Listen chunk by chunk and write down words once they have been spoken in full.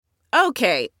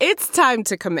Okay, it's time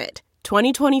to commit.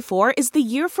 2024 is the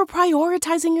year for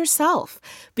prioritizing yourself.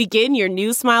 Begin your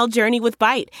new smile journey with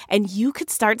Byte, and you could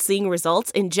start seeing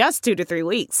results in just 2 to 3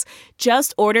 weeks.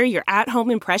 Just order your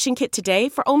at-home impression kit today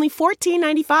for only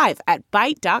 $14.95 at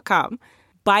Byte.com.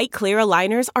 Byte Clear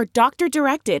aligners are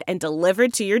doctor-directed and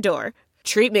delivered to your door.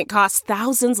 Treatment costs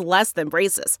thousands less than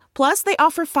braces. Plus, they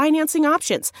offer financing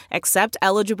options, accept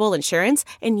eligible insurance,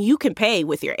 and you can pay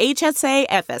with your HSA,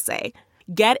 FSA.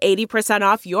 Get 80%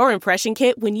 off your impression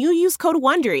kit when you use code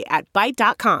WONDERY at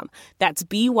Byte.com. That's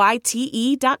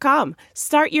BYTE.com.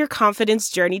 Start your confidence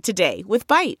journey today with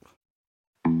Byte.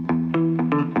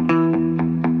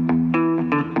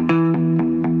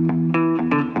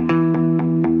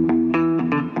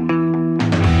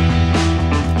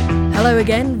 Hello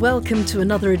again, welcome to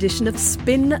another edition of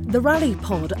Spin the Rally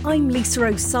Pod. I'm Lisa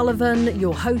O'Sullivan,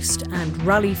 your host and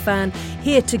rally fan,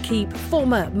 here to keep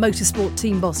former motorsport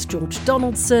team boss George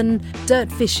Donaldson,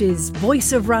 Dirtfish's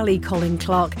voice of rally Colin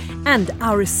Clark, and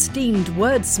our esteemed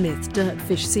wordsmith,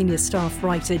 Dirtfish senior staff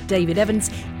writer David Evans,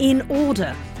 in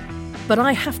order. But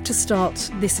I have to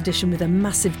start this edition with a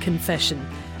massive confession.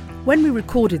 When we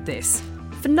recorded this,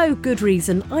 for no good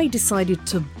reason, I decided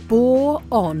to bore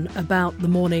on about the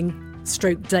morning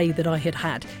stroke day that I had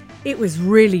had. It was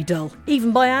really dull,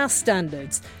 even by our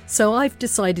standards. So I've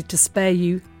decided to spare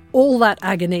you all that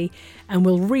agony and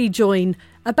we'll rejoin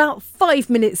about 5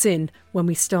 minutes in when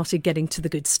we started getting to the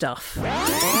good stuff.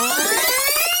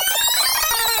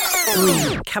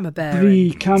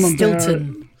 Camembert.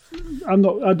 Stilton. I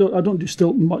don't do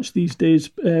Stilton much these days.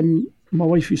 My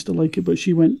wife used to like it, but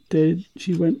she went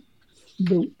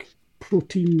milk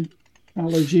protein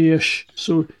allergy-ish,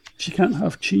 so she can't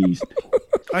have cheese.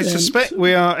 I suspect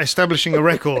we are establishing a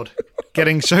record,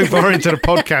 getting so far into the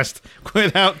podcast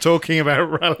without talking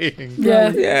about rallying.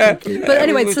 Yeah. But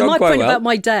anyway, so my point about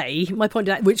my day,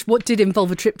 which what did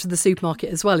involve a trip to the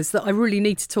supermarket as well, is that I really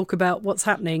need to talk about what's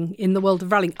happening in the world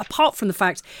of rallying. Apart from the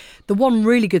fact, the one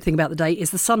really good thing about the day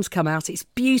is the sun's come out. It's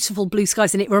beautiful blue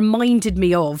skies, and it reminded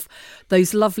me of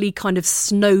those lovely kind of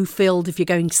snow-filled, if you're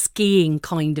going skiing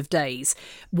kind of days.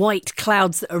 White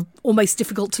clouds that are almost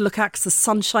difficult to look at because the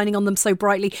sun's shining on them so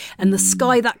brightly, and the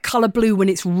sky that colour blue when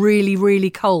it's really, really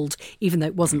cold, even though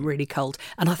it wasn't really cold.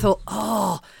 And I thought,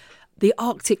 the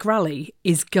Arctic Rally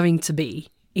is going to be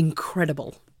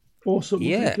incredible. Awesome.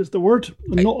 Yeah. Because the word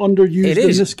not underused in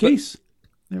this case.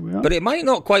 There we are. But it might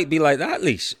not quite be like that,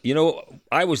 Lise. You know,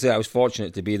 I was there. I was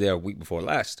fortunate to be there a week before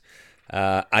last.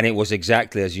 And it was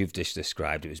exactly as you've just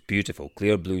described. It was beautiful,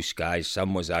 clear blue skies,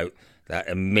 sun was out, that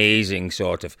amazing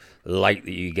sort of light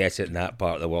that you get in that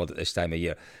part of the world at this time of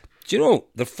year. Do you know,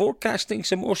 they're forecasting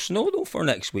some more snow, though, for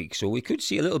next week, so we could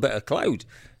see a little bit of cloud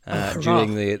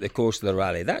during the course of the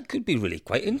rally. That could be really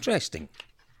quite interesting.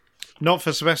 Not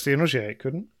for Sebastian Ogier, it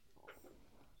couldn't.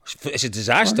 It's a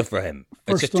disaster for him.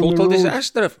 It's a total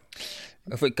disaster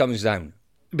if it comes down.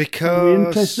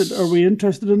 Because are we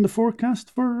interested in the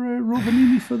forecast for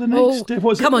Rovaniemi for the next?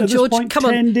 Come on, George. Come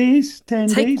on. 10 days.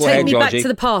 Take me back to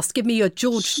the past. Give me your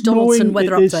George Donaldson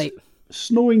weather update.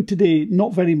 Snowing today,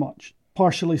 not very much.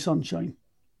 Partially sunshine.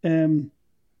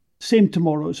 Same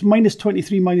tomorrow. It's minus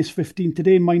 23, minus 15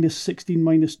 today, minus 16,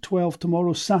 minus 12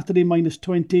 tomorrow. Saturday, minus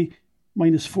 20,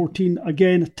 minus 14.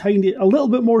 Again, a little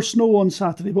bit more snow on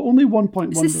Saturday, but only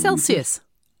 1.1. Is this Celsius?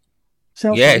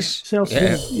 Celsius.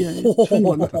 Yeah.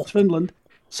 It's Finland.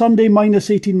 Sunday, minus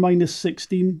 18, minus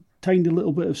 16. Tiny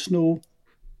little bit of snow.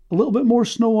 A little bit more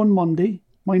snow on Monday,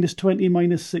 minus 20,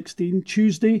 minus 16.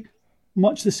 Tuesday,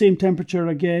 much the same temperature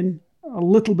again. A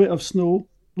little bit of snow.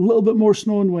 A little bit more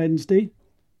snow on Wednesday.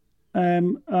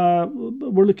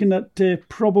 We're looking at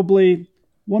probably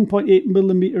 1.8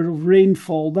 millimetre of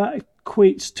rainfall. That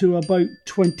equates to about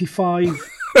 25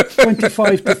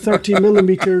 to 30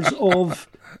 millimetres of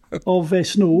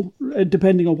snow,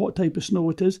 depending on what type of snow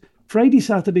it is. Friday,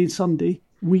 Saturday and Sunday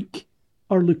week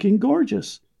are looking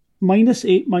gorgeous. Minus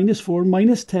 8, minus 4,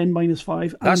 minus 10, minus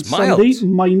 5. That's and mild. Sunday,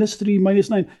 minus 3, minus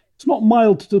 9. It's not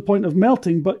mild to the point of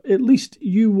melting, but at least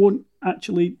you won't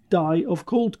actually die of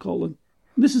cold, Colin.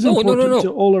 This is important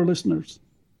to all our listeners.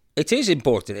 It is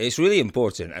important. It's really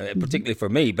important, particularly for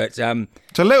me. But it's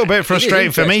a little bit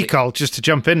frustrating for me, Cole, just to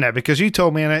jump in there, because you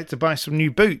told me I had to buy some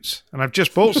new boots, and I've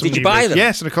just bought some new boots. Did you buy them?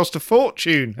 Yes, and it cost a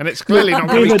fortune, and it's clearly not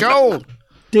going to be cold.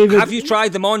 David, have you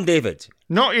tried them on, David?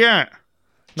 Not yet.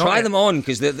 Try them on,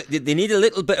 because they need a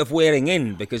little bit of wearing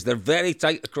in, because they're very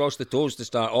tight across the toes to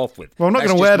start off with. Well, I'm not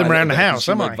going to wear them around the house,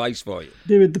 am I? Advice for you.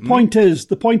 David, the point is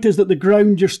that the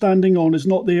ground you're standing on is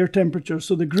not the air temperature,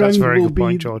 so the ground will be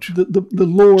point, George. the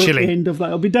lower Chilly. end of that.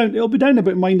 It'll be down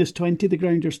about minus 20. The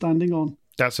ground you're standing on.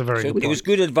 That's a very good point. It was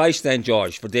good advice then,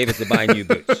 George, for David to buy new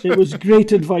boots. It was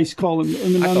great advice, Colin.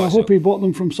 And I hope so. he bought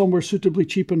them from somewhere suitably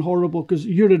cheap and horrible, because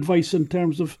your advice in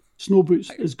terms of snow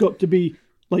boots has got to be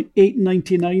like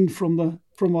 $8.99 from a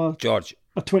 24-hour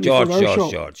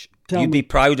shop. George, you'd be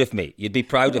proud of me. You'd be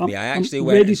proud of me. I actually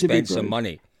went and spent some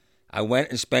money. I went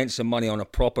and spent some money on a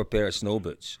proper pair of snow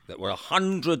boots that were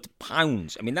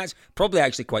 £100. I mean, that's probably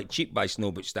actually quite cheap by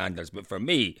snow boot standards, but for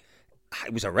me,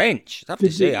 it was a wrench. I have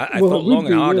to say, I thought long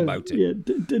and hard about it. Yeah.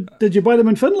 Did you buy them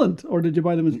in Finland, or did you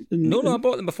buy them in... No, I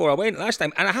bought them before I went last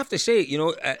time. And I have to say,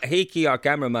 Heikki, our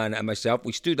cameraman, and myself,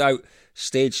 we stood out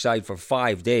stage side for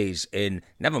 5 days in,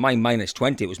 never mind minus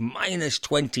 20, it was minus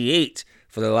 28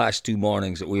 for the last 2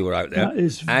 mornings that we were out there. That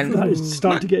is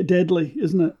starting to get deadly,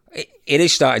 isn't it? It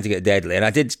is starting to get deadly, and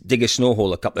I did dig a snow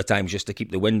hole a couple of times just to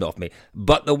keep the wind off me.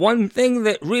 But the one thing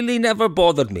that really never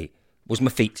bothered me was my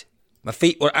feet. My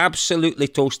feet were absolutely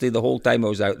toasty the whole time I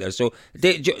was out there. So,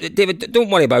 David,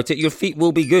 don't worry about it. Your feet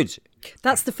will be good.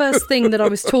 That's the first thing that I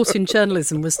was taught in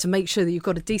journalism, was to make sure that you've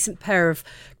got a decent pair of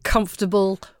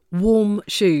comfortable, warm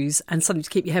shoes and something to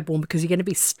keep your head warm, because you're going to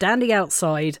be standing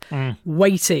outside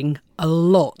waiting a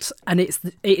lot. And it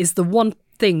is the one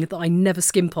thing that I never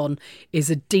skimp on, is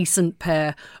a decent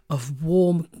pair of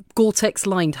warm Gore-Tex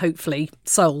lined, hopefully,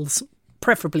 soles,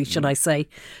 preferably, should I say,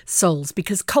 soles,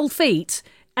 because cold feet...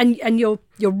 And you're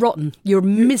rotten. You're a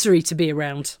misery to be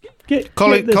around.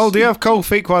 Cole, do you have cold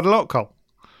feet quite a lot, Cole?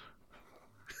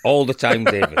 All the time,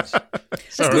 David.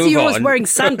 That's because you're always wearing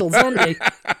sandals, aren't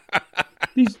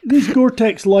you? These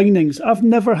Gore-Tex linings, I've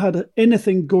never had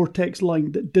anything Gore-Tex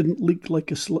lined that didn't leak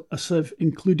like a sieve,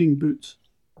 including boots.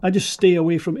 I just stay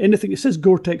away from anything. It says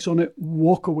Gore-Tex on it,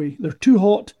 walk away. They're too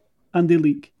hot and they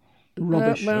leak.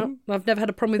 Rubbish. Well, I've never had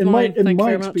a problem with mine. In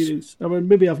my experience, I mean,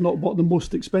 maybe I've not bought the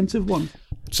most expensive one.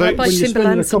 So I buy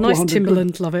Timberland, it's a nice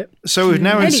Timberland, love it. So we've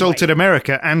now insulted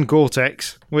America and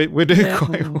Gore-Tex. We're doing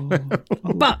quite well.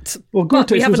 But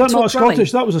Gore-Tex, was that not a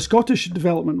Scottish? That was a Scottish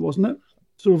development, wasn't it?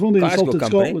 So we've only insulted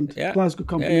Scotland. Yeah. Glasgow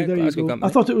Company, Yeah, there Glasgow you go. Company.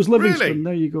 I thought it was Livingston. Really?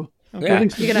 There you go. Yeah.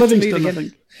 Livingston, You're gonna have to move I again.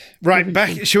 think. Right,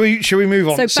 back. Shall we move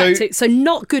on? So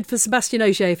not good for Sébastien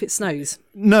Ogier if it snows.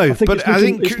 No, but I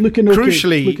think it's looking okay.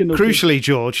 Crucially,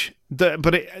 George,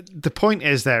 the point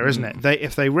is there, isn't it?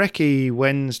 If they recce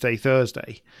Wednesday,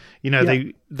 Thursday,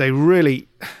 they really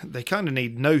kind of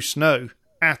need no snow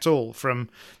at all from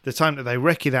the time that they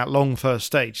recce that long first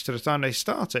stage to the time they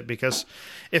start it, because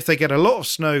if they get a lot of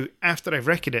snow after they've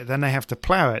recce'd it, then they have to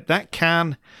plough it.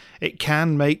 It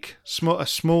can make a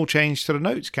small change to the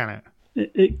notes, can it?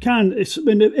 It can.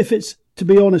 If it's, to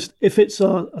be honest, if it's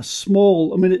a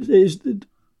small, I mean, it is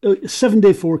a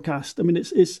 7-day forecast. I mean,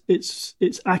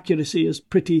 its accuracy is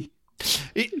pretty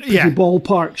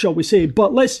ballpark, shall we say?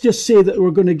 But let's just say that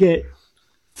we're going to get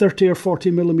 30 or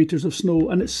 40 millimeters of snow,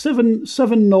 and it's 7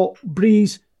 knot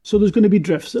breeze. So there's going to be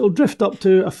drifts. It'll drift up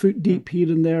to a foot deep here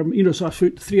and there. So a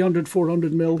foot, 300,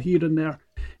 400 mil here and there.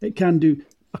 It can do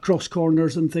across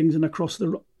corners and things, and across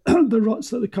the ruts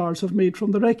that the cars have made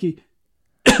from the recce.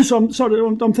 So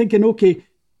I'm thinking, okay,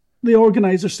 the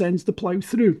organiser sends the plough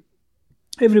through.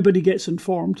 Everybody gets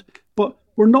informed, but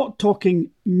we're not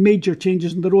talking major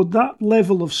changes in the road. That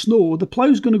level of snow, the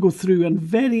plough's going to go through and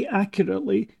very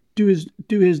accurately do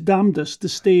his damnedest to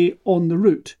stay on the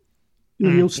route.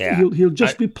 He'll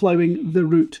just be ploughing the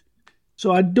route.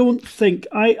 So I don't think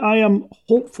I am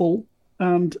hopeful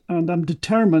and I'm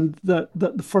determined that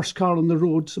the first car on the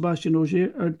road, Sébastien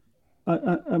Ogier,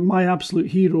 my absolute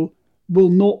hero, will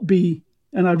not be,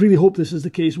 and I really hope this is the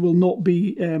case, will not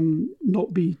be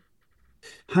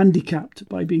handicapped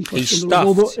by being first on the road.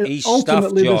 Although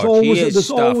ultimately, there's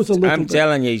always a little I'm bit.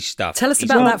 telling you, he's stuffed. Tell us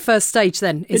about that first stage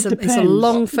then. It's a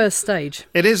long first stage.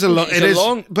 It is a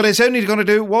long. But it's only going to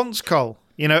do it once, Cole.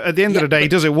 At the end of the day, he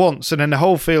does it once, and then the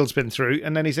whole field's been through,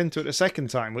 and then he's into it a second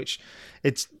time, which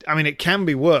it can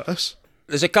be worse.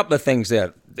 There's a couple of things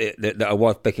there that are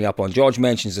worth picking up on. George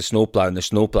mentions the snowplow and the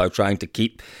snowplow trying to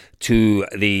keep to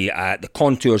the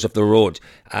contours of the road.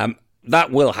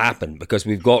 That will happen because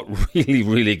we've got really,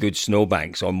 really good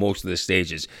snowbanks on most of the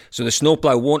stages. So the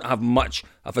snowplow won't have much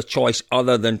of a choice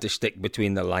other than to stick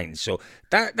between the lines. So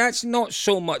that's not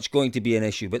so much going to be an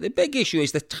issue. But the big issue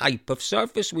is the type of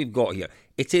surface we've got here.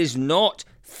 It is not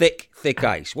thick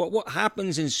ice. What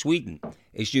happens in Sweden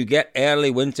is you get early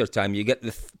winter time, you get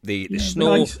the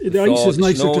snow. The ice is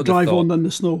nicer to drive on than the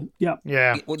snow. Yeah.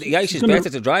 Well, the ice is better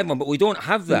to drive on, but we don't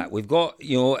have that. We've got,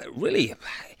 really...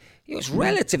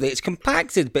 it's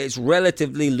compacted, but it's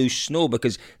relatively loose snow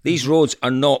because these roads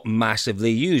are not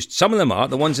massively used. Some of them are.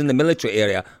 The ones in the military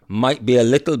area might be a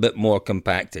little bit more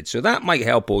compacted. So that might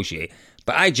help Ogier.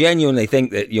 But I genuinely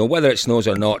think that, whether it snows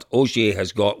or not, Ogier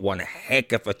has got one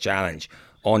heck of a challenge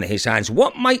on his hands.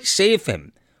 What might save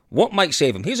him?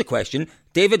 Here's a question.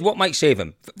 David, what might save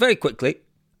him? Very quickly,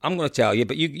 I'm going to tell you,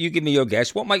 but you give me your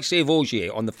guess. What might save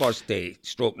Ogier on the first day,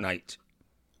 stroke night?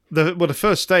 The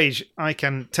first stage, I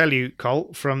can tell you,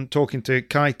 Cole, from talking to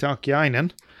Kai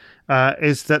Tarkiainen,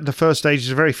 is that the first stage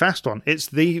is a very fast one. It's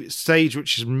the stage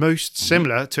which is most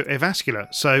similar to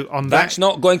Evascula. So that's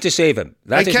not going to save him.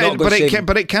 But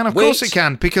it can, of course it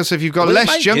can, because if you've got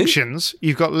less junctions,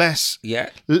 you've got less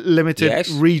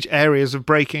limited areas of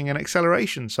braking and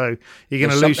acceleration. So you're going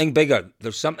to lose something bigger.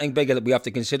 There's something bigger that we have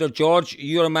to consider. George,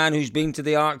 you're a man who's been to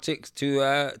the Arctic to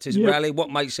rally. What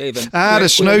might save him? The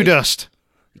snow dust.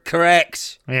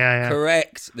 Correct. Yeah.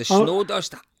 Correct. The snow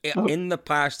dust in the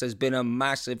past has been a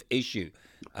massive issue.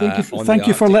 Thank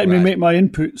you for letting me make my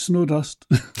input, snow dust.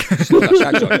 It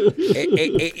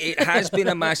has been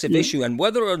a massive issue, and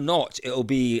whether or not it'll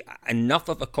be enough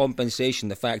of a compensation,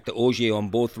 the fact that Ogier on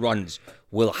both runs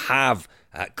will have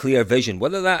clear vision,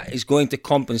 whether that is going to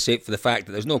compensate for the fact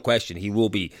that there's no question he will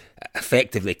be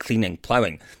effectively cleaning,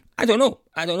 ploughing. I don't know.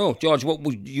 George, what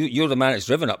would you're the man that's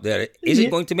driven up there. Is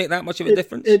it going to make that much of a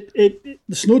difference? The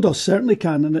snow dust certainly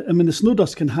can. And I mean, the snow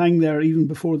dust can hang there even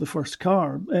before the first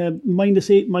car. -8,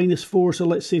 -4. So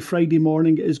let's say Friday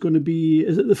morning is going to be,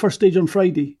 is it the first stage on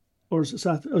Friday? Or is it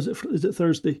Saturday? Is it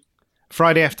Thursday?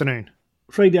 Friday afternoon.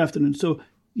 Friday afternoon. So,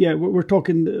 yeah, we're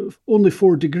talking only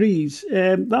 4 degrees.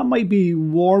 That might be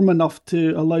warm enough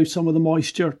to allow some of the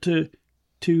moisture to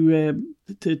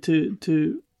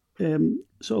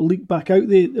sort of leak back out,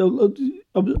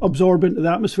 absorb into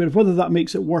the atmosphere. Whether that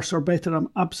makes it worse or better, I'm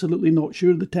absolutely not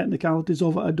sure. The technicalities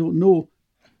of it, I don't know.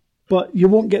 But you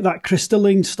won't get that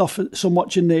crystalline stuff so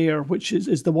much in the air, which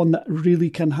is the one that really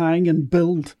can hang and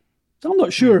build. So I'm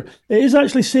not sure. It is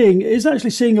actually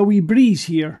saying a wee breeze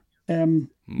here. That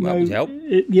would help.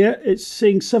 It's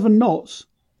saying 7 knots.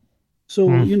 So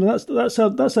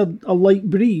that's a light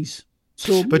breeze.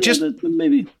 So, but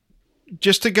maybe.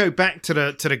 Just to go back to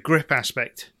the grip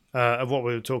aspect of what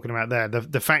we were talking about there,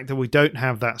 the fact that we don't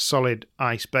have that solid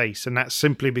ice base, and that's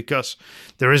simply because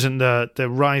there isn't the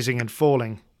rising and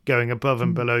falling going above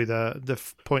and below the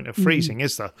point of freezing,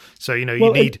 is there? So you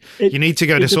need to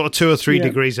go to sort of 2 or 3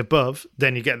 degrees above,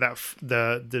 then you get that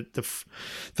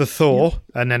the thaw,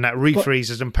 and then that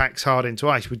refreezes and packs hard into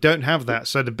ice. We don't have that,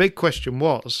 so the big question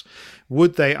was,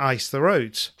 would they ice the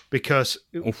roads? Because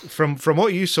from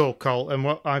what you saw, Cole, and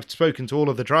what I've spoken to all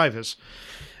of the drivers,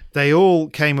 they all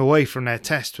came away from their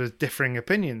test with differing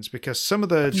opinions, because some of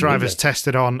the drivers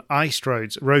tested on iced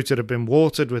roads that have been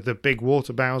watered with the big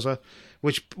water bowser,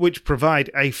 which provide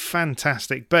a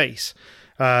fantastic base.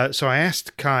 So I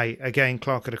asked Kai, again,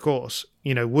 clerk of the course,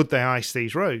 would they ice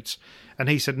these roads? And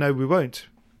he said, no, we won't,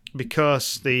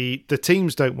 because the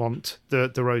teams don't want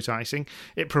the road icing.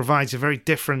 It provides a very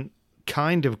different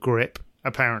kind of grip,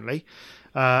 apparently.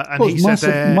 And he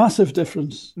said massive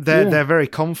difference. They're very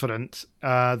confident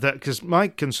that, because my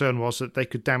concern was that they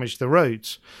could damage the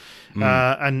roads.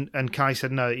 And Kai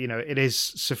said, no, it is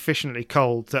sufficiently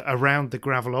cold that around the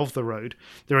gravel of the road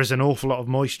there is an awful lot of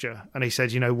moisture. And he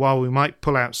said, while we might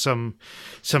pull out some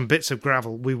bits of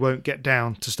gravel, we won't get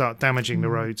down to start damaging the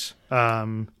roads,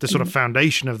 the sort of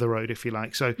foundation of the road, if you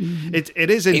like. So it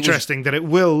is interesting that it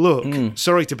will look,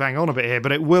 sorry to bang on a bit here,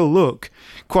 but it will look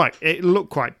quite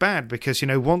bad, because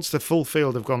once the full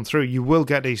field have gone through, you will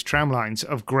get these tram lines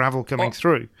of gravel coming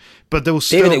through, but there will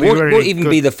still David, be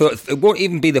it won't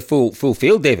even be the full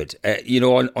field, David.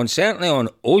 Certainly on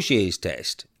Ogier's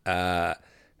test, I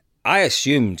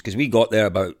assumed, because we got there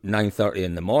about 9:30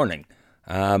 in the morning,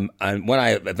 and when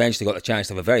I eventually got the chance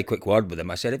to have a very quick word with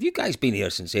him, I said, have you guys been here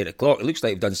since 8 o'clock? It looks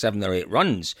like you've done 7 or 8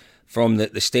 runs from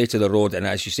the state of the road and,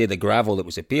 as you say, the gravel that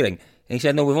was appearing. And he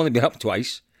said, no, we've only been up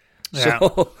twice. Yeah.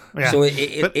 So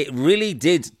it really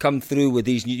did come through with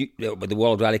with the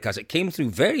World Rally Cars. It came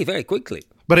through very, very quickly.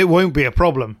 But it won't be a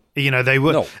problem. They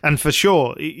will. No. And for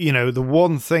sure, the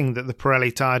one thing that the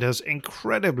Pirelli tyre does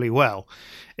incredibly well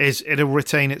is it'll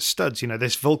retain its studs.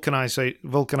 This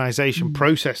vulcanization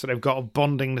process that they've got of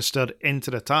bonding the stud into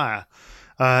the tyre.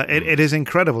 It is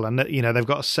incredible. And, they've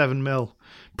got a 7mm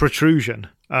protrusion,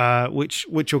 which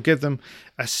will give them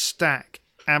a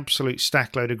absolute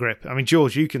stack load of grip. I mean,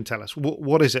 George, you can tell us,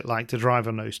 what is it like to drive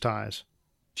on those tyres?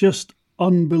 Just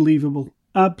unbelievable.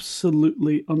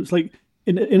 Absolutely. It's like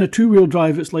in a 2-wheel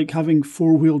drive, it's like having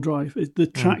 4-wheel drive. The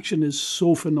traction is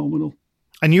so phenomenal.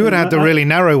 And you had the really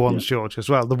narrow ones, George, as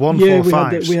well. The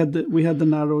 145s. We had the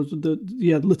narrows.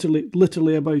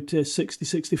 Literally about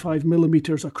 60-65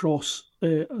 millimeters across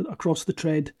the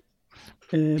tread.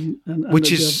 and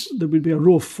Which is there would be a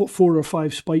row of 4 or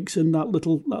 5 spikes in that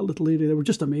little area. They were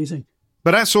just amazing.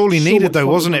 But that's all he So needed, much though,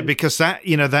 fun wasn't about it? it. Because that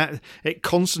it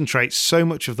concentrates so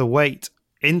much of the weight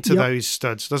into those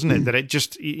studs, doesn't it? That it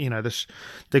just,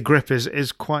 the grip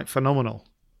is quite phenomenal.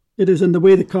 It is, and the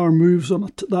way the car moves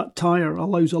on that tyre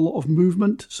allows a lot of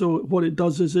movement. So what it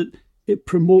does is it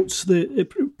promotes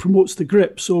the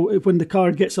grip. So when the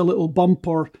car gets a little bump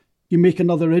or you make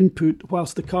another input,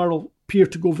 whilst the car will appear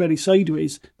to go very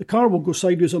sideways, the car will go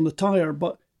sideways on the tyre,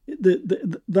 but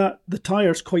the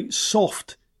tyre's quite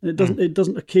soft. And it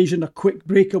doesn't occasion a quick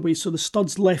breakaway. So the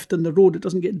stud's left in the road, it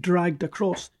doesn't get dragged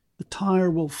across. The tyre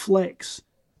will flex.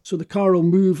 So the car will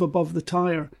move above the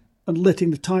tyre and letting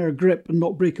the tyre grip and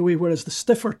not break away. Whereas the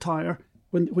stiffer tyre,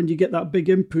 when you get that big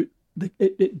input,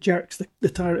 it jerks the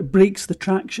tyre, it breaks the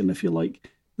traction, if you like.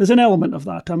 There's an element of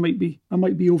that. I might be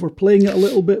overplaying it a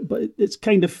little bit, but it's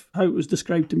kind of how it was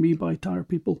described to me by tyre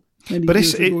people many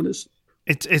years ago. And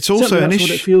it's also an issue.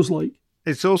 That's what it feels like.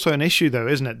 It's also an issue, though,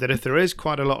 isn't it? That if there is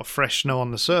quite a lot of fresh snow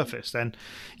on the surface, then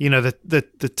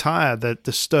the tyre,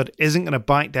 the stud, isn't going to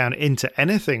bite down into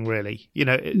anything really.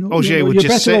 Ogier would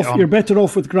just sit on. You're better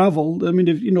off with gravel. I mean,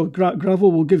 if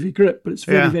gravel will give you grip, but it's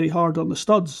very very hard on the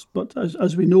studs. But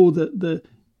as we know, that the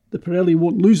Pirelli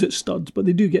won't lose its studs, but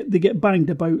they get banged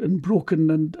about and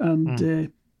broken and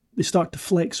they start to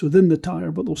flex within the tyre,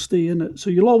 but they'll stay in it.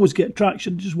 So you'll always get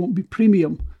traction, it just won't be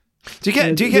premium. Do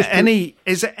you get any?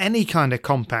 Is there any kind of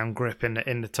compound grip in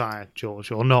the tyre, George,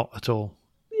 or not at all?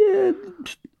 Yeah,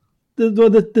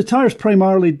 the tyre's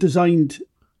primarily designed,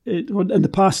 in the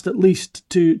past at least,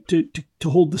 to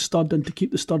hold the stud and to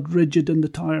keep the stud rigid in the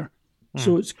tyre.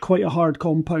 So it's quite a hard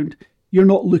compound. You're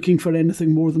not looking for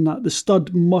anything more than that. The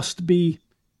stud must be,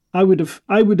 I would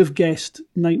have guessed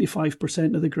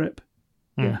 95% of the grip.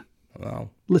 Yeah. Wow.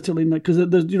 Literally, because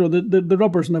the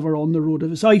rubber's never on the road.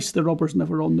 If it's ice, the rubber's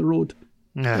never on the road.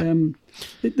 Yeah.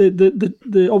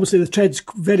 Obviously the tread's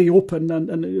very open,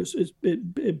 and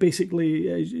it basically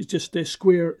is just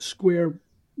square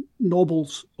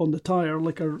knobbles on the tyre,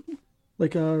 like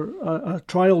a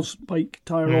trials bike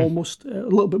tyre, almost a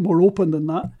little bit more open than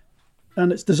that.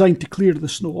 And it's designed to clear the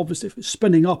snow. Obviously, if it's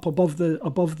spinning up above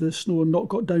the snow and not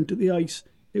got down to the ice,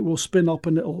 it will spin up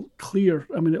and it'll clear.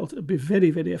 I mean, it'll be very,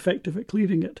 very effective at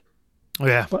clearing it. Oh,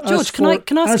 yeah. But George, can I ask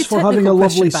you a as for having a technical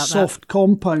lovely question about soft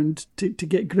compound to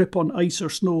get grip on ice or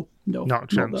snow, no, Not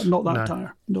that no.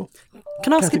 tyre. No.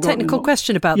 Can I ask a Categorically technical not.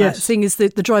 question about Yes. that? Seeing as the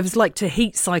drivers like to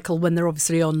heat cycle when they're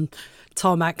obviously on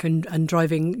tarmac and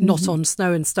driving not on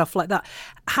snow and stuff like that.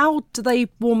 How do they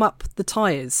warm up the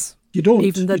tyres? You don't.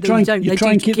 Even though You try they and do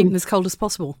keep keep them as cold as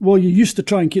possible. Well, you used to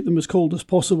try and keep them as cold as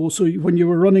possible. So when you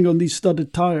were running on these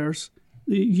studded tyres,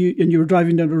 you were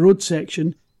driving down a road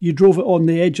section, you drove it on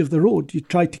the edge of the road. You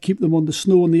tried to keep them on the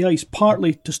snow and the ice,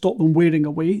 partly to stop them wearing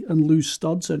away and lose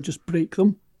studs and just break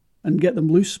them and get them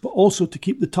loose, but also to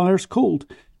keep the tyres cold.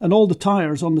 And all the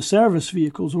tyres on the service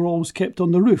vehicles were always kept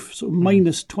on the roof, so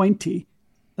minus 20,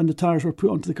 and the tyres were put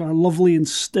onto the car lovely and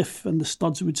stiff, and the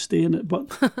studs would stay in it. But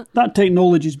that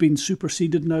technology has been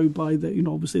superseded now by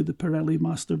obviously the Pirelli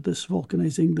mastered this,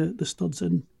 vulcanising the studs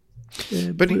in,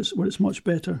 where it's much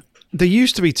better. There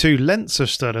used to be 2 lengths of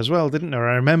stud as well, didn't there?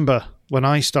 I remember when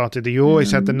I started, you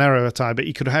always had the narrower tyre, but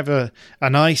you could have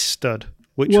an ice stud.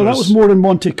 That was more in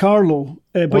Monte Carlo,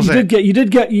 but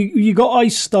you got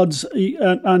ice studs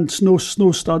and snow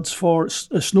studs for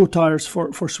snow tires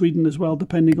for Sweden as well,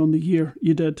 depending on the year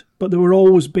you did. But they were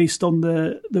always based on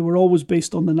the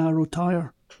narrow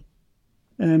tire.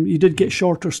 You did get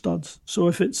shorter studs. So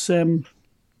if it's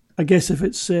I guess if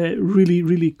it's really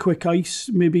really quick ice,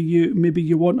 maybe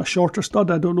you want a shorter stud.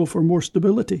 I don't know, for more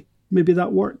stability. Maybe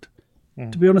that worked.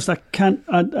 To be honest,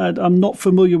 I'm not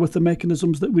familiar with the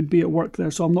mechanisms that would be at work there,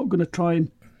 so I'm not going to try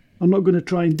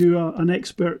and do an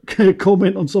expert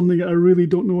comment on something that I really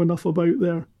don't know enough about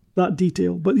there, that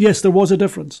detail. But yes, there was a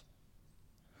difference.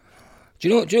 Do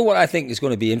you know what I think is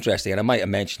going to be interesting, and I might have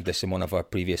mentioned this in one of our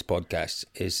previous podcasts,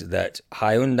 is that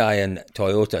Hyundai and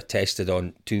Toyota tested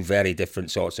on 2 very different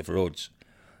sorts of roads.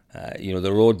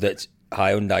 The road that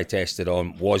Hyundai tested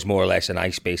on was more or less an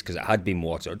ice base because it had been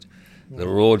watered. The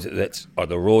roads that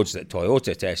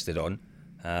Toyota tested on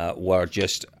were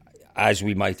just as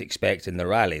we might expect in the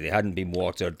rally. They hadn't been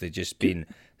watered; they'd just been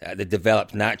they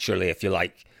developed naturally, if you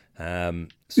like.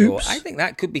 So I think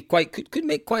that could be could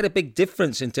make quite a big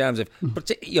difference in terms of,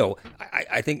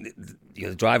 I think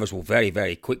the drivers will very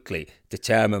very quickly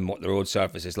determine what the road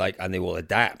surface is like, and they will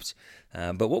adapt.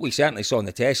 But what we certainly saw in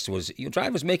the tests was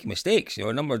drivers making mistakes.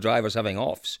 A number of drivers having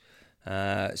offs.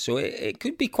 So it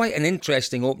could be quite an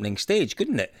interesting opening stage,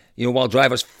 couldn't it? While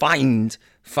drivers find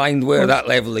where that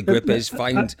level of grip is,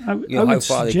 find I how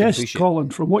far they can push it. Colin,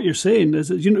 from what you're saying, is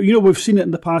that, we've seen it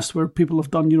in the past where people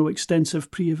have done,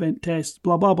 extensive pre-event tests,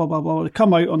 blah, blah, blah, blah, blah. They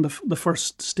come out on the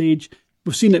first stage.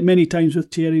 We've seen it many times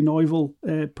with Thierry Neuville,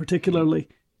 particularly,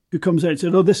 who comes out and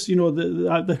says, this,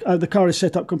 the car is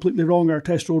set up completely wrong, our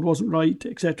test road wasn't right,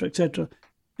 etc., etc.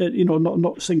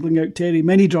 Not singling out Thierry.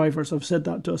 Many drivers have said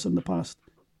that to us in the past.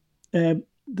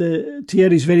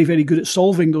 Thierry's very, very good at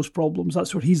solving those problems.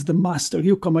 That's where he's the master.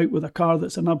 He'll come out with a car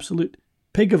that's an absolute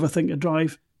pig of a thing to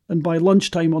drive, and by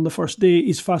lunchtime on the first day,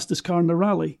 he's fastest car in the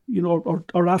rally.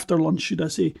 Or after lunch, should I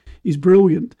say? He's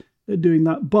brilliant at doing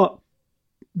that. But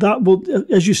that will,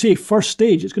 as you say, first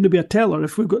stage, it's going to be a teller.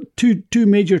 If we've got two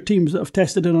major teams that have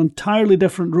tested in entirely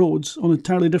different roads on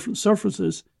entirely different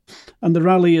surfaces, and the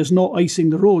rally is not icing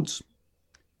the roads,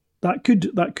 that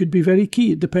could be very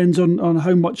key. It depends on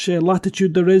how much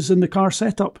latitude there is in the car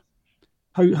setup,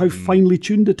 how finely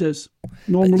tuned it is.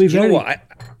 Normally, you very. know what?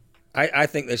 I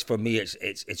think this, for me,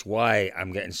 it's why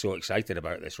I'm getting so excited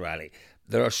about this rally.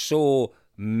 There are so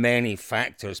many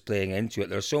factors playing into it.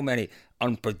 There are so many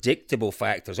unpredictable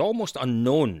factors, almost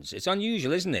unknowns. It's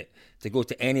unusual, isn't it, to go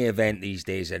to any event these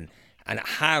days and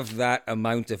have that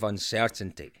amount of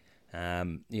uncertainty.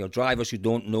 Drivers who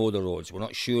don't know the roads, we're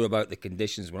not sure about the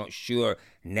conditions, we're not sure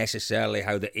necessarily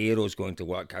how the aero is going to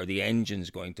work, how the engine's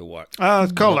going to work.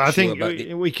 Colin, I think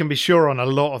we can be sure on a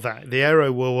lot of that. The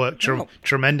aero will work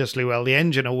tremendously well. The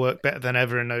engine will work better than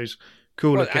ever in those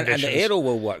cooler conditions. And the aero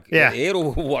will work. Yeah. The aero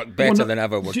will work better than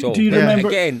ever, we're told. Do you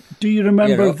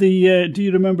remember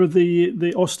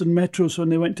the Austin Metros when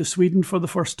they went to Sweden for the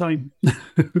first time?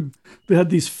 They had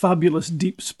these fabulous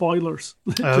deep spoilers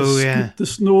to scoop the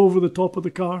snow over the top of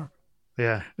the car.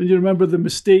 Yeah. And you remember the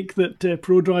mistake that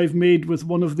ProDrive made with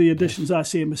one of the additions, I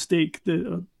say a mistake,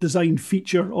 the design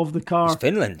feature of the car. It's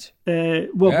Finland.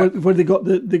 Where they got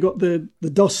the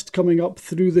dust coming up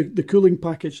through the cooling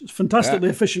package. It's fantastically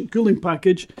efficient cooling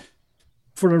package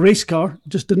for a race car.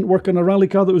 Just didn't work on a rally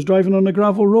car that was driving on a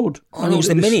gravel road. Oh, no, it was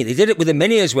the Mini. They did it with the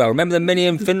Mini as well. Remember the Mini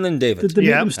in Finland, David? Did they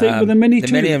make a mistake with the Mini too?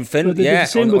 The Mini in Finland, They did the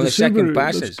same with on the second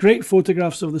passes. There's great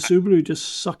photographs of the Subaru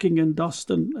just sucking in dust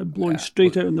and blowing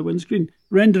straight out in the windscreen,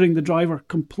 rendering the driver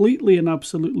completely and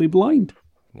absolutely blind.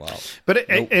 Wow. But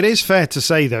it is fair to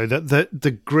say, though, that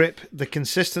the grip, the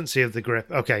consistency of the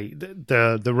grip, okay,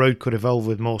 the road could evolve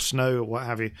with more snow or what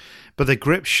have you, but the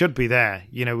grip should be there.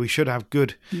 We should have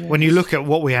good... Yes. When you look at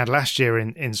what we had last year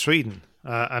in Sweden,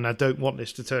 and I don't want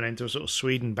this to turn into a sort of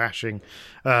Sweden bashing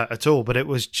at all, but it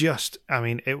was just,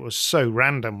 it was so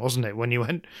random, wasn't it? When you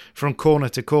went from corner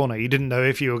to corner, you didn't know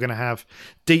if you were going to have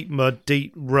deep mud,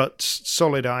 deep ruts,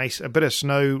 solid ice, a bit of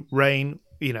snow, rain.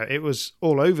 It was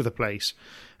all over the place.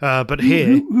 But here...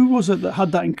 Who was it that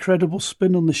had that incredible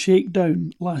spin on the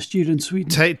shakedown last year in Sweden?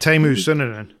 Teemu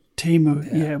Suninen.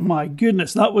 Teemu, yeah, my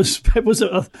goodness. That was two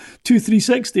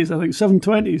 360s, I think,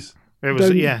 720s. It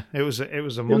was, it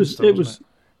was a monster, it was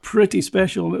pretty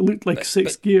special. It looked like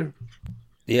sixth gear.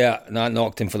 Yeah, and that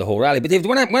knocked him for the whole rally. But David,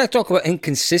 when I talk about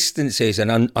inconsistencies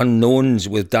and unknowns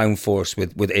with downforce,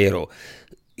 with aero...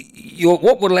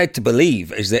 what we're led to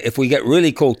believe is that if we get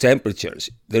really cold temperatures,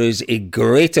 there is a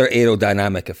greater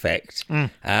aerodynamic effect,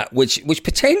 which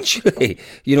potentially,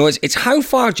 it's how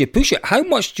far do you push it? How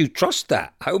much do you trust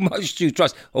that? How much do you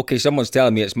trust? Okay, someone's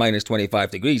telling me it's minus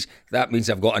 25 degrees. That means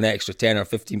I've got an extra 10 or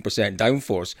 15%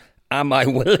 downforce. Am I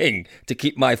willing to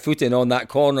keep my foot in on that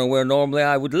corner where normally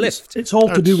I would lift? It's all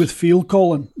to do with feel,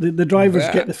 Colin. The drivers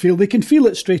get the feel. They can feel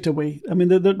it straight away.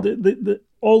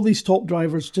 All these top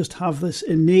drivers just have this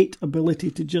innate ability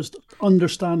to just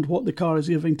understand what the car is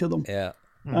giving to them. Yeah.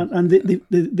 And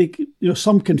they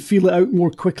some can feel it out more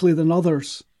quickly than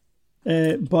others.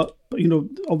 But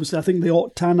obviously, I think the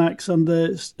Ott Tanaks and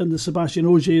the Sebastian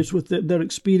Ogiers, with their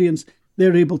experience,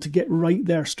 they're able to get right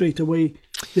there straight away.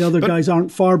 The other guys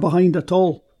aren't far behind at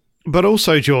all. But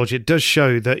also, George, it does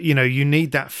show that, you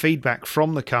need that feedback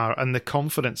from the car and the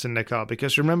confidence in the car.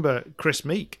 Because remember Chris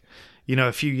Meek,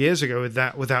 a few years ago with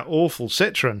that awful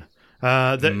Citroen,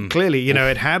 clearly,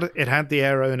 it had the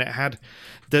aero and it had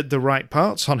the right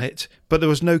parts on it, but there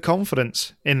was no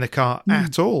confidence in the car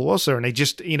at all, was there? And it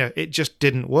just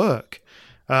didn't work.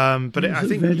 But I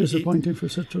think very disappointing for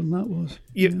Citroen, that was.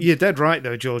 You're dead right,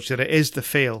 though, George, that it is the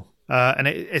feel. And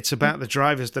it's about the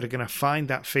drivers that are going to find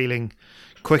that feeling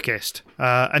quickest.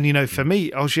 And, for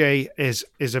me, Ogier is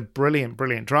a brilliant,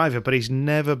 brilliant driver, but he's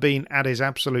never been at his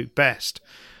absolute best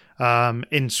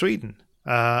in Sweden.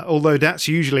 Although that's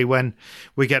usually when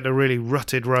we get the really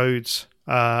rutted roads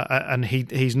and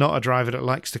he's not a driver that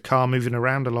likes the car moving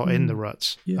around a lot in the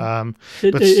ruts. Yeah.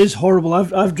 It is horrible.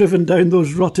 I've driven down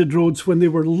those rutted roads when they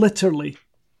were literally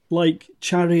like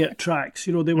chariot tracks.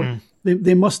 They were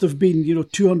they must have been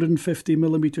 250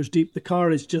 millimeters deep. The car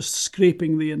is just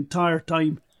scraping the entire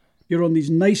time. You're on these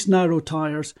nice narrow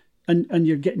tires, and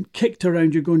you're getting kicked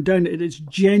around. You're going down it. It's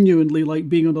genuinely like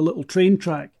being on a little train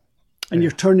track, and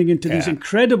you're turning into these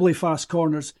incredibly fast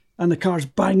corners, and the car's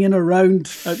banging around,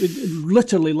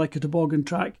 literally like a toboggan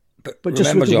track. But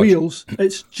just with the wheels,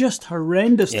 it's just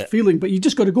horrendous feeling. But you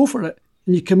just got to go for it,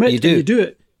 and you commit, and you do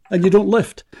it, and you don't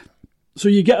lift. So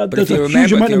you get there's a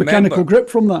huge amount of mechanical grip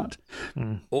from that.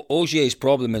 Ogier's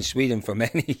problem in Sweden for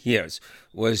many years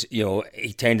was,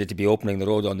 he tended to be opening the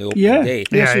road on the opening day.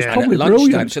 Yes, it's probably and at lunchtime.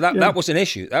 Brilliant. So that was an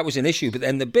issue. That was an issue. But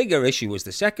then the bigger issue was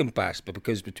the second pass,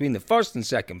 because between the first and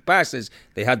second passes,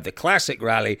 they had the classic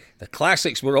rally. The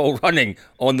classics were all running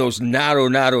on those narrow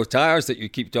tyres that you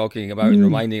keep talking about and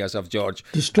reminding us of, George.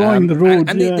 Destroying the road.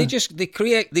 And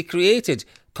they created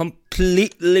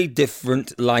completely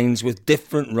different lines with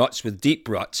different ruts, with deep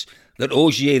ruts, that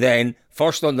Ogier then,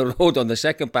 first on the road on the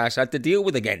second pass, had to deal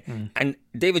with again. And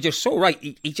David, you're so right.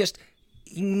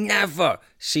 He never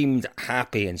seemed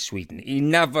happy in Sweden. He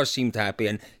never seemed happy.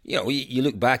 And, you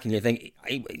look back and you think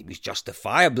he was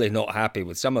justifiably not happy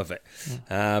with some of it.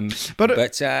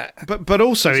 But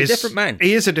also he's a different man.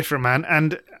 He is a different man.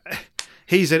 And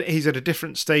he's at a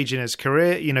different stage in his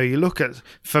career. You look at,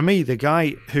 for me, the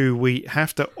guy who we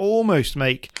have to almost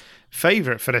make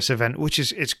favourite for this event, which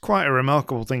is it's quite a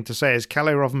remarkable thing to say, is Kalle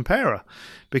Rovanperä,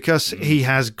 because he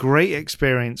has great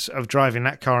experience of driving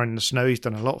that car in the snow. He's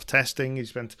done a lot of testing.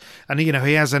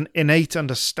 He has an innate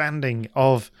understanding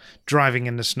of driving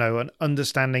in the snow and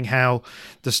understanding how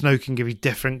the snow can give you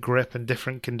different grip and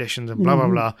different conditions and blah, blah,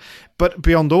 blah. But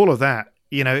beyond all of that,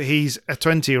 he's a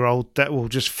 20-year-old that will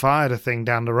just fire the thing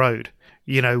down the road,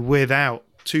 without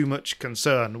too much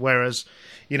concern. Whereas,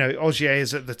 Ogier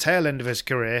is at the tail end of his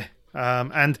career.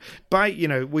 And by,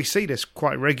 we see this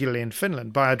quite regularly in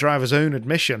Finland, by a driver's own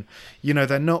admission,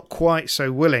 they're not quite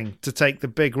so willing to take the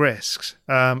big risks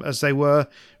as they were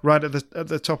right at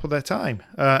the top of their time.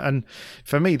 And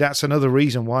for me, that's another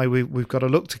reason why we've got to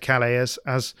look to Kalle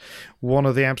as one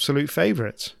of the absolute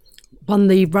favourites. Won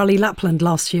the Rally Lapland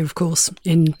last year, of course,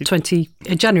 in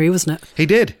January, wasn't it? He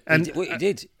did. And he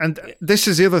did. And this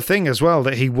is the other thing as well,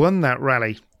 that he won that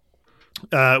rally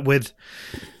with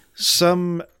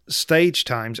some stage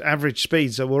times, average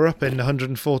speeds that were up in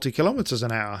 140 kilometres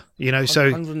an hour. So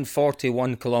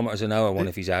 141 kilometres an hour, one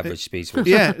of his average speeds.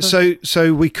 Yeah,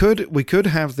 so we could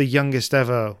have the youngest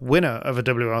ever winner of a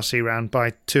WRC round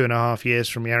by 2.5 years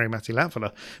from Jari-Matti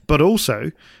Latvala, but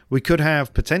also we could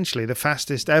have potentially the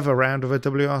fastest ever round of a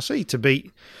WRC to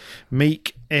beat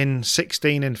Meek in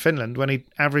 16 in Finland when he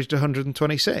averaged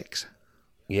 126.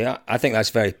 Yeah, I think that's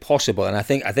very possible, and I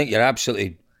think you're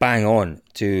absolutely bang on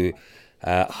to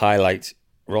highlight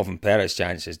Rovanperä's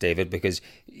chances, David, because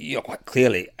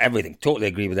clearly totally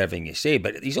agree with everything you say,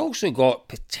 but he's also got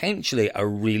potentially a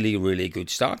really, really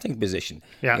good starting position.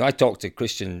 Yeah. I talked to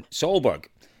Christian Solberg,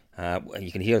 and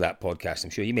you can hear that podcast, I'm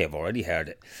sure you may have already heard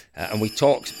it, and we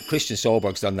talked. Christian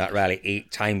Solberg's done that rally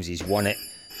 8 times, he's won it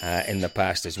in the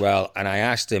past as well, and I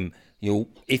asked him,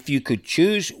 if you could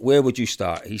choose, where would you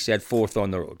start? He said 4th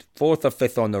on the road, 4th or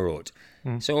 5th on the road.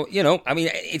 So,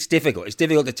 it's difficult. It's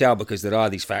difficult to tell because there are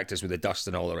these factors with the dust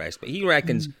and all the rest. But he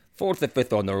reckons 4th or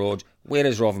 5th on the road. Where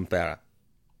is Rovanperä?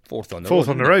 4th on the road. 4th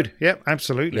on the road. Yep,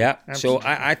 absolutely. Yeah. Absolutely. So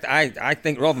I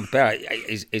think Rovanperä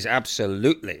is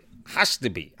absolutely has to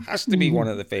be one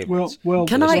of the favourites. Well,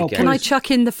 can I chuck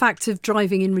in the fact of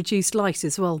driving in reduced light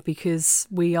as well, because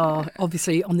we are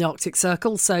obviously on the Arctic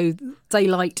Circle, so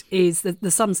daylight is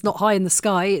the sun's not high in the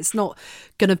sky. It's not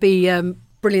going to be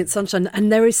brilliant sunshine,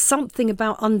 and there is something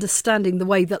about understanding the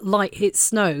way that light hits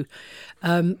snow.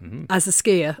 As a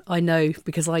skier, I know,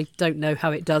 because I don't know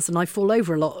how it does, and I fall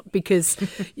over a lot because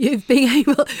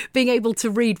being able to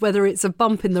read whether it's a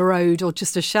bump in the road or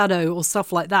just a shadow or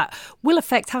stuff like that will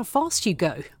affect how fast you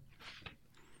go.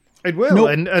 It will,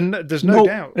 and there's no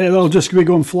doubt. They'll just be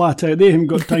going flat out. They haven't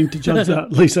got time to judge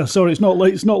that, Lisa. Sorry, it's not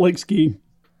like skiing.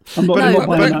 I'm not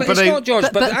buying that. But it's not,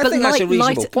 George. But I think that's a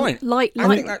reasonable point. Light,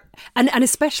 and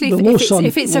especially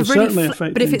if it's a really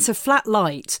if it's a flat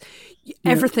light,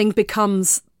 everything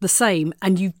becomes the same,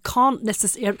 and you can't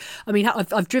necessarily. I mean,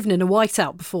 I've driven in a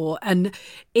whiteout before, and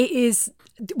it is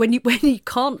when you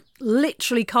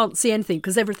literally can't see anything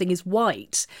because everything is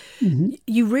white.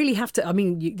 You really have to. I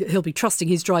mean, he'll be trusting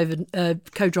his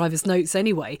co-driver's notes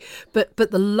anyway, but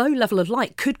the low level of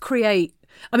light could create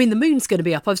I mean, the moon's going to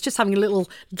be up. I was just having a little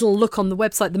look on the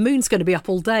website. The moon's going to be up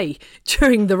all day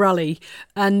during the rally,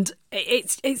 and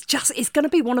it's going to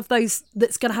be one of those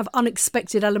that's going to have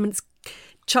unexpected elements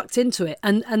chucked into it,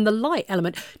 and the light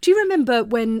element. Do you remember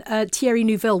when Thierry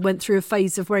Neuville went through a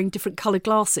phase of wearing different coloured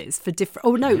glasses for different?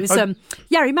 Oh no, it was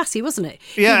Jari Massey, wasn't it?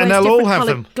 Yeah, and they'll all have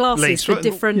them. Glasses for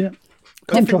different. Yeah.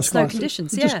 Different Contrast snow glasses.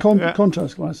 conditions, Just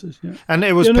contrast glasses, yeah. And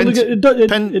it was it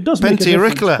does make a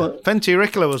difference, but- Penty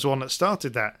Rickler was the one that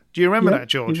started that. Do you remember that,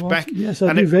 George? Yes,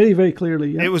 I do, very, very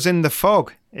clearly. Yeah. It was in the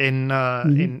fog in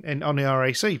on the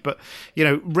RAC, but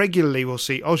regularly we'll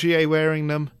see Ogier wearing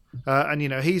them, and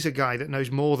he's a guy that knows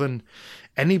more than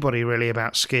anybody really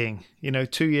about skiing.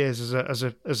 2 years as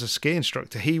a ski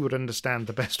instructor, he would understand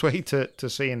the best way to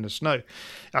see in the snow.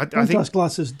 I think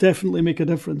glasses definitely make a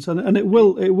difference, and it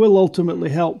will ultimately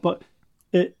help. But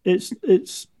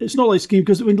it's not like skiing,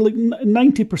 because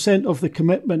 90% of the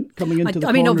commitment coming into the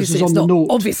corners is on the nose.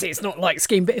 Obviously, it's not like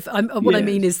skiing. But what I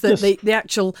mean is that the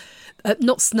actual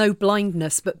not snow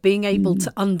blindness, but being able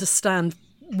to understand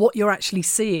what you're actually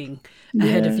seeing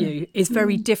ahead of you is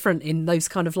very different in those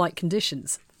kind of light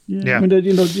conditions. Yeah. I mean,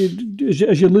 as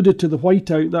you alluded to the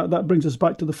whiteout, that brings us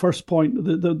back to the first point,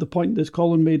 the point that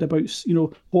Colin made about,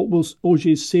 what will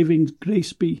Ogier's saving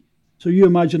grace be? So you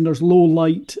imagine there's low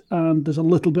light and there's a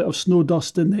little bit of snow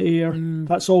dust in the air.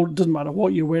 That's all. It doesn't matter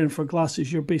what you're wearing for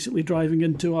glasses. You're basically driving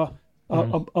into a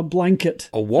blanket,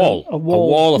 a wall of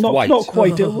white. Not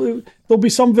quite. There'll be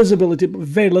some visibility, but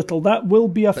very little. That will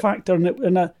be a factor, and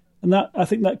that I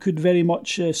think that could very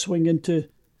much swing into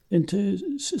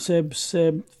Seb's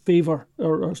favour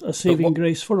or a saving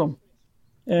grace for him.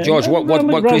 George,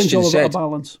 what Christian said.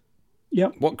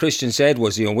 Yep. What Christian said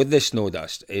was, with this snow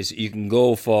dust, is you can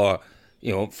go for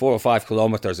 4 or 5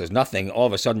 kilometres, there's nothing. All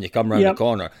of a sudden, you come around the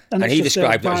corner, and he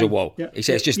described it as a wall. Yep. He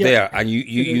said it's just there, and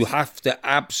you have to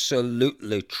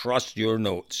absolutely trust your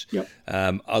notes. Yep.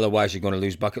 Otherwise, you're going to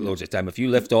lose bucket loads of time. If you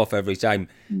lift off every time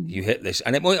you hit this,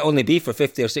 and it might only be for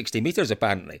 50 or 60 metres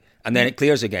apparently, and then it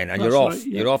clears again, and you're off. Right,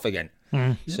 You're off again.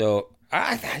 So.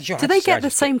 Do they get the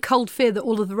same cold fear that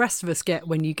all of the rest of us get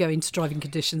when you go into driving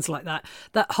conditions like that?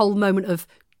 That whole moment of,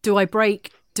 do I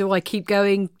brake? Do I keep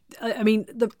going? I mean,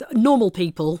 the normal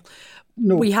people,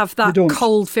 we have that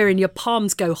cold fear, and your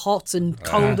palms go hot and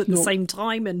cold at the same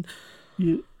time. And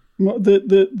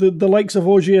the likes of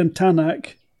Ogier and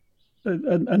Tanak,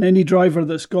 and any driver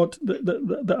that's got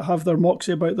that have their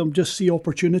moxie about them, just see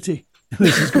opportunity.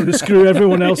 This is going to screw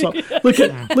everyone else up. Look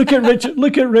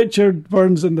at Richard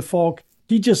Burns in the fog.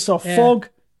 He just saw fog.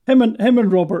 Him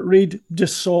and Robert Reid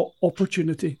just saw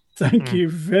opportunity. Thank you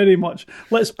very much.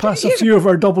 Let's pass a few of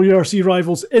our WRC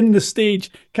rivals in the stage,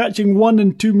 catching 1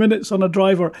 and 2 minutes on a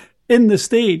driver in the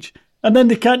stage, and then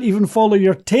they can't even follow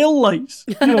your tail lights.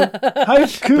 How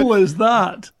cool is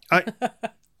that?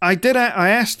 I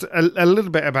asked a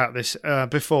little bit about this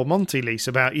before Monty, Lise,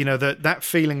 about that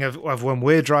feeling of when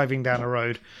we're driving down a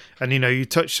road and you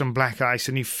touch some black ice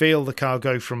and you feel the car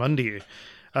go from under you,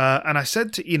 and I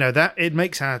said to that it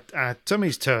makes our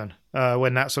tummies turn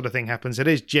when that sort of thing happens. It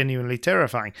is genuinely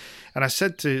terrifying. And I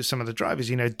said to some of the drivers,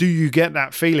 do you get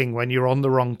that feeling when you're on the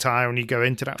wrong tyre and you go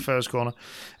into that first corner?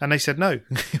 And they said no.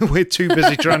 We're too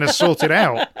busy trying to sort it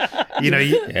out.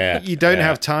 You don't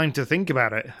have time to think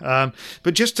about it.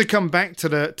 But just to come back to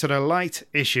the light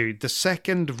issue, the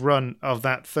second run of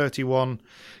that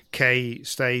 31k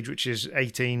stage, which is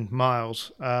 18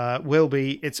 miles,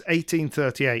 it's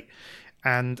 18:38,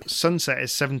 and sunset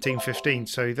is 17:15.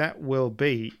 So that will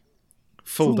be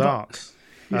full dark.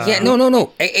 No.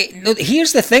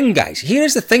 Here's the thing, guys.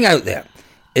 Here's the thing out there,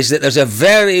 is that there's a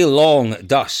very long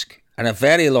dusk. And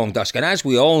as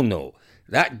we all know,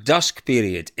 that dusk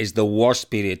period is the worst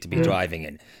period to be driving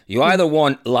in. You either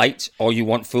want light or you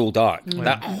want full dark.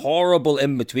 That horrible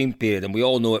in-between period, and we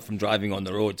all know it from driving on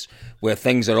the roads, where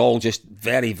things are all just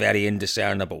very, very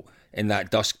indiscernible in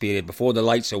that dusk period before the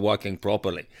lights are working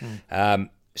properly.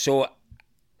 So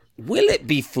will it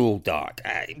be full dark?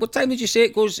 What time did you say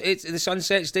the sun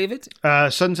sets, David?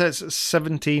 Sunset's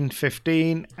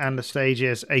 17:15 and the stage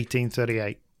is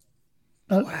 18:38.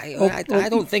 I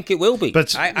don't think it will be.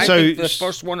 But I think the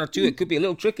first 1 or 2 it could be a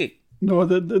little tricky. No,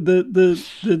 the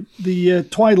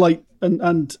twilight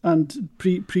and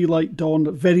pre-light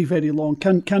dawn, very, very long,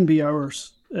 can be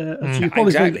hours.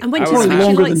 Exactly. And when do you switch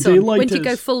your lights on? When do you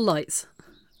go full lights?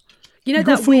 You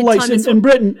go full lights in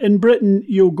Britain. In Britain,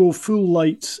 you'll go full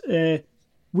lights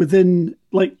within,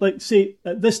 like say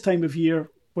at this time of year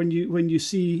when you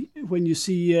see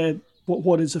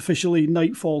what is officially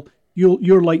nightfall.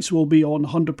 Your lights will be on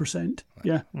 100%.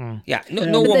 Yeah. Yeah,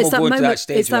 no one will go to that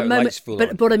stage without lights full on.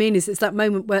 But what I mean is, it's that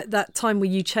moment where that time where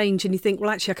you change and you think, well,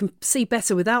 actually, I can see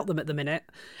better without them at the minute,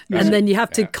 and then you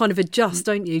have to kind of adjust,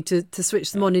 don't you, to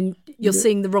switch them on, and you're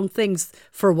seeing the wrong things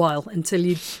for a while until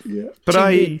you. Yeah. But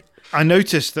I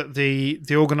noticed that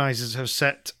the organisers have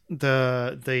set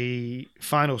the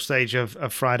final stage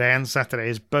of Friday and Saturday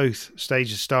as both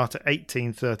stages start at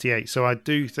 18:38. So I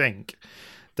do think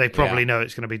they probably know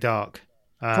it's going to be dark.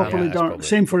 Properly dark.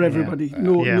 Same for everybody.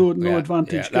 No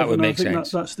advantage. That would make sense. I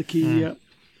think that's the key.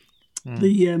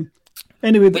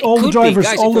 Anyway, all the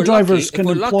drivers can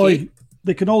employ.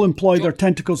 They can all employ their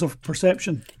tentacles of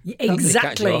perception.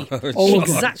 Exactly.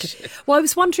 Exactly. Well, I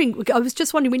was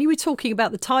just wondering, when you were talking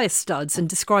about the tyre studs and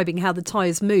describing how the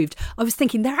tyres moved, I was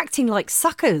thinking they're acting like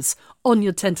suckers on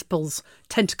your tentacles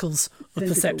of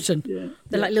perception. Yeah.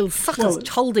 They're like little suckers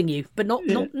holding you, but not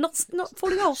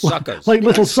falling off. Suckers. Like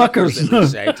little suckers. It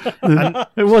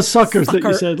was suckers that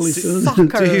you said, Lisa.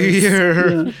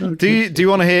 Suckers. Do you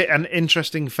want to hear an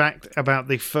interesting fact about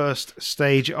the first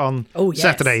stage on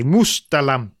Saturday?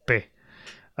 Mustalampi.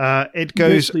 It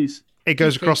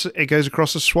goes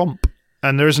across a swamp,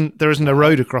 and there isn't a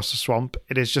road across the swamp.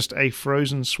 It is just a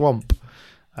frozen swamp.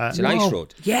 It's an ice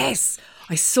road. Yes,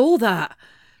 I saw that.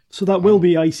 So that will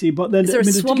be icy, but then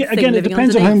it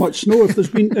depends on how much snow. If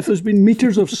there's been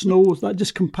meters of snow, that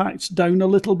just compacts down a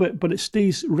little bit, but it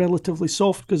stays relatively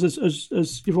soft because,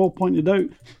 as you've all pointed out,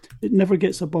 it never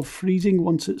gets above freezing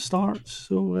once it starts.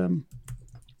 So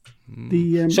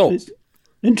it's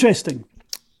interesting.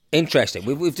 Interesting.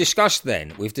 We've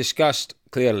discussed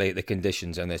clearly the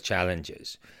conditions and the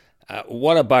challenges.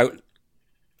 What about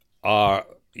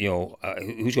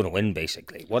who's going to win,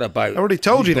 basically? What about... I already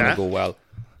told you that. Go well?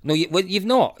 No, you've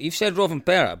not. You've said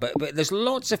Rovanpera, but there's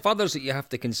lots of others that you have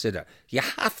to consider. You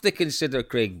have to consider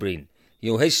Craig Breen.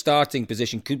 His starting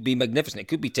position could be magnificent. It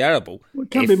could be terrible,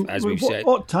 as we've said.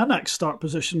 Tanak's start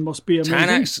position must be amazing.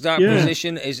 Tanak's start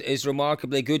position is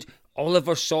remarkably good.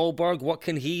 Oliver Solberg, what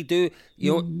can he do?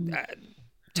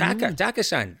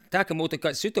 Taka-san, Takamoto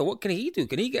Katsuta, what can he do?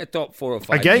 Can he get a top 4 or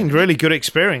 5? Again, really good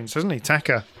experience, hasn't he,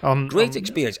 Taka? Great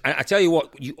experience. And I tell you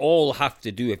what, you all have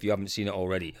to do if you haven't seen it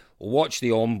already. Watch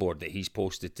the onboard that he's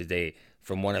posted today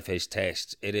from one of his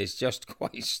tests. It is just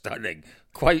quite stunning,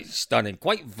 quite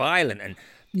violent. And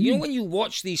when you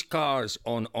watch these cars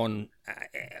on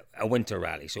a winter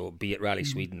rally, so be it Rally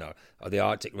Sweden or the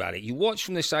Arctic Rally, you watch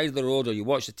from the side of the road or you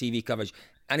watch the TV coverage,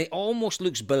 and it almost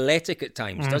looks balletic at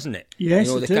times, doesn't it?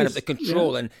 Yes, the kind of the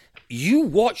control. And you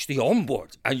watch the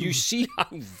onboard and you see how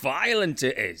violent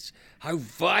it is.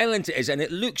 And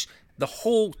it looks the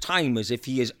whole time as if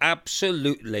he is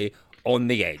absolutely on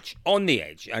the edge.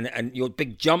 And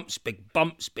big jumps, big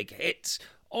bumps, big hits,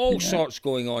 all sorts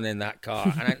going on in that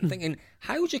car. And I'm thinking,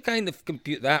 how would you kind of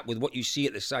compute that with what you see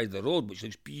at the side of the road, which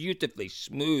looks beautifully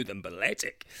smooth and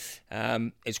balletic?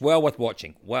 It's well worth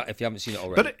watching. Well, if you haven't seen it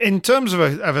already. But in terms of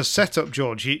a setup,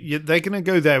 George, they're going to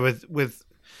go there with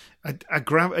a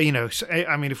grab.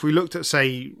 I mean, if we looked at,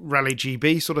 say, Rally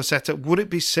GB sort of setup, would it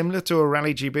be similar to a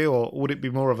Rally GB, or would it be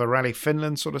more of a Rally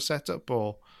Finland sort of setup?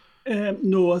 Or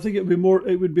no, I think it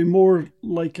would be more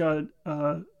like a.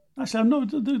 Actually, no.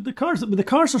 The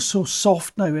cars are so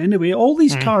soft now. Anyway, all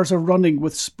these cars are running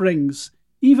with springs.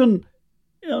 Even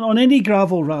on any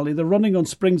gravel rally, they're running on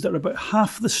springs that are about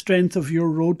half the strength of your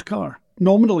road car,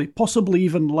 nominally, possibly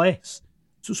even less.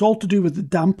 So it's all to do with the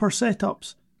damper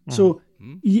setups. So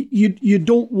you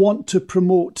don't want to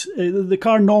promote. The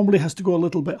car normally has to go a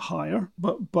little bit higher,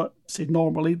 but say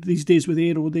normally these days with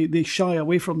aero, they shy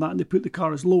away from that and they put the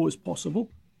car as low as possible.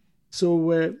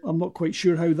 So I'm not quite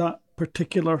sure how that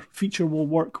particular feature will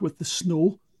work with the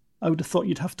snow. I would have thought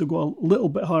you'd have to go a little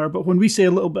bit higher, but when we say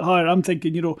a little bit higher, I'm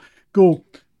thinking, go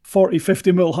 40,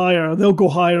 50 mil higher. They'll go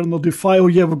higher and they'll do 5. Oh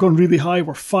yeah, we're going really high.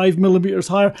 We're 5 millimeters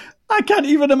higher. I can't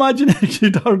even imagine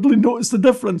you'd hardly notice the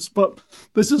difference, but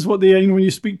this is what they mean when you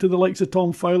speak to the likes of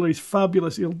Tom Fowler. He's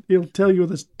fabulous. He'll tell you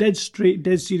this dead straight,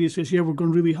 dead serious. Says, yeah, we're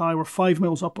going really high. We're 5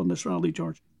 mils up on this rally,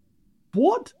 George.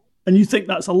 What? And you think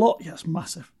that's a lot? Yeah, it's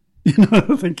massive.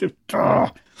 Thinking,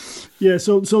 yeah.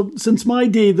 So since my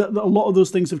day, that a lot of those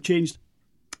things have changed.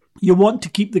 You want to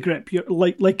keep the grip. You're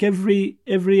like every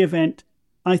event.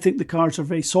 I think the cars are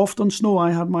very soft on snow.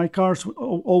 I had my cars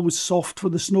always soft for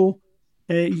the snow.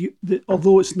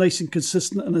 Although it's nice and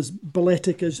consistent and as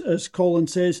balletic as Colin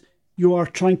says, you are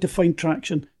trying to find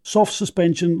traction. Soft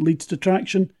suspension leads to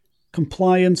traction.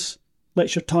 Compliance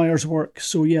lets your tyres work.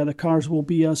 So yeah, the cars will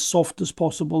be as soft as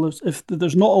possible. If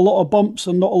there's not a lot of bumps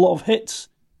and not a lot of hits,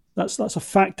 that's a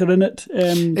factor in it.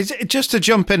 Just to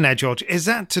jump in there, George, is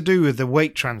that to do with the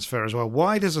weight transfer as well?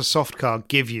 Why does a soft car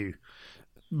give you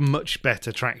much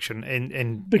better traction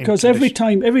in because every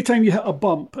time you hit a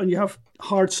bump and you have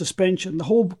hard suspension, the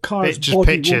whole car's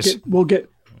body will get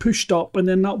pushed up, and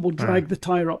then that will drag the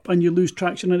tyre up, and you lose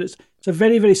traction. And it's a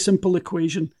very, very simple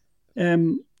equation.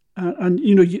 And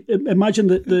you imagine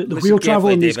that the wheel travel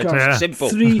in these cars,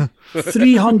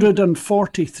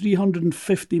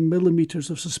 350 millimetres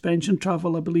of suspension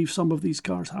travel, I believe some of these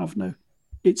cars have now.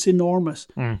 It's enormous.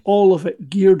 All of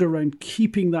it geared around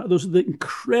keeping that. Those are the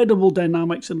incredible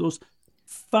dynamics and those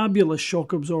fabulous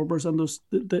shock absorbers, and those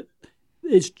that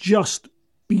it's just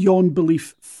beyond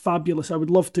belief fabulous. I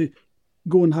would love to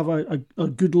go and have a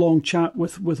good long chat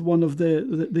with one of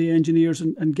the engineers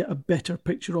and get a better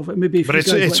picture of it. Maybe if but you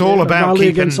it's, guys it's all about rally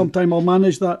keeping. again sometime, I'll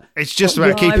manage that. It's just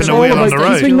about keeping the wheel on the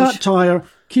road.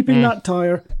 Keeping that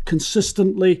tyre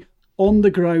consistently on the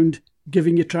ground,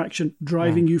 giving you traction,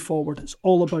 driving you forward. It's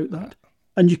all about that.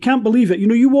 And you can't believe it.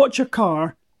 You watch a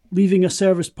car leaving a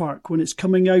service park when it's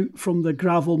coming out from the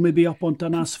gravel, maybe up onto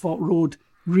an asphalt road,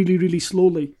 really, really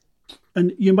slowly.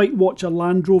 And you might watch a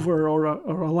Land Rover or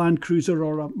a Land Cruiser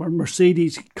or a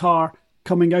Mercedes car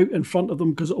coming out in front of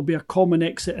them because it'll be a common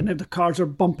exit, and if the cars are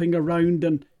bumping around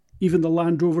and even the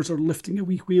Land Rovers are lifting a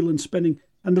wee wheel and spinning,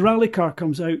 and the rally car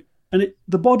comes out and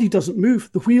the body doesn't move.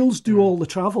 The wheels do all the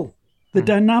travel. The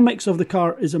dynamics of the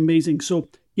car is amazing. So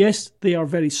yes, they are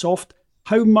very soft.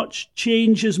 How much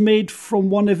change is made from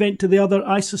one event to the other?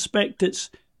 I suspect it's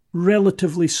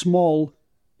relatively small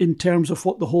in terms of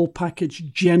what the whole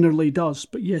package generally does.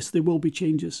 But yes, there will be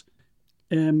changes.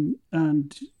 And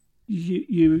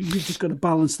you've just got to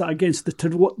balance that against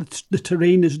what the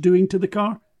terrain is doing to the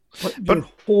car. But your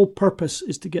whole purpose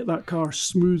is to get that car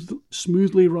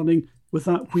smoothly running with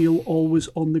that wheel always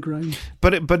on the ground.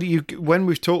 But when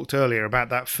we've talked earlier about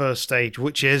that first stage,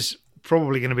 which is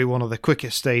probably going to be one of the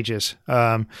quickest stages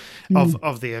of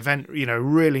the event,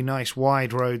 really nice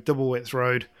wide road, double width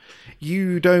road.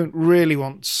 You don't really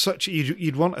want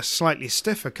you'd want a slightly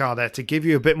stiffer car there to give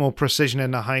you a bit more precision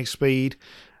in the high speed.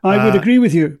 I would agree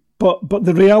with you, but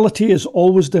the reality is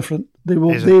always different. They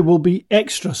will be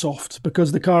extra soft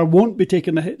because the car won't be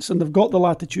taking the hits and they've got the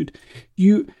latitude.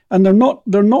 And they're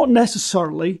not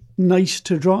necessarily nice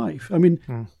to drive. I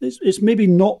mean, it's maybe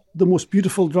not the most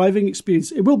beautiful driving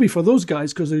experience. It will be for those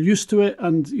guys because they're used to it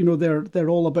and they're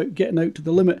all about getting out to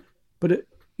the limit. But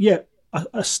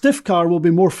a stiff car will be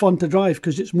more fun to drive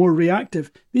because it's more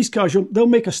reactive. These cars, they'll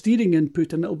make a steering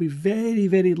input and it'll be very,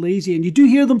 very lazy. And you do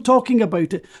hear them talking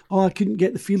about it. Oh, I couldn't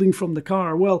get the feeling from the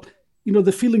car. Well,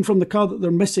 the feeling from the car that they're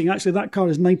missing, actually that car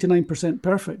is 99%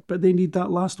 perfect, but they need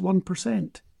that last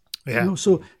 1%. Yeah.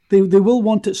 So they will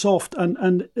want it soft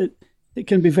and it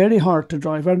can be very hard to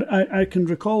drive. And I can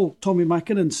recall Tommy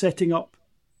Mäkinen setting up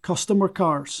customer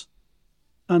cars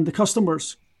and the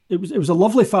customers. It was a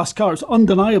lovely fast car. It's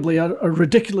undeniably a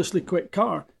ridiculously quick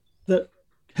car that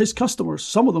his customers,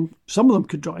 some of them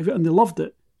could drive it and they loved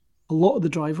it. A lot of the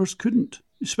drivers couldn't,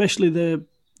 especially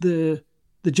the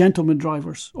gentleman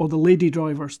drivers or the lady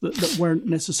drivers that weren't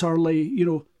necessarily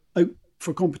out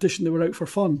for competition. They were out for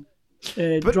fun.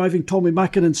 Driving Tommy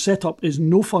Mäkinen's setup is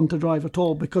no fun to drive at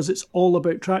all because it's all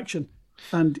about traction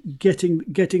and getting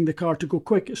the car to go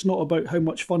quick. It's not about how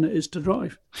much fun it is to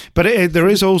drive. But there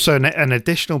is also an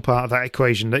additional part of that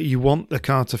equation that you want the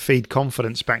car to feed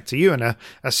confidence back to you, and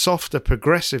a softer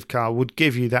progressive car would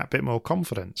give you that bit more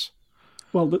confidence.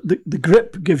 Well, the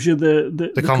grip gives you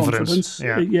the confidence.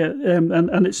 Yeah. And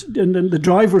the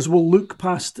drivers will look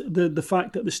past the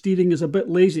fact that the steering is a bit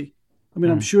lazy. I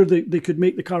mean, I'm sure they could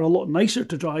make the car a lot nicer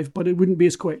to drive, but it wouldn't be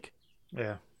as quick.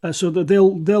 Yeah. So that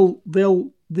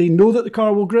they know that the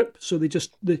car will grip. So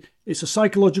it's a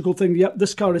psychological thing. Yep,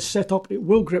 this car is set up; it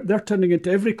will grip. They're turning into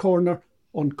every corner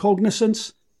on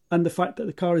cognizance and the fact that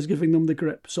the car is giving them the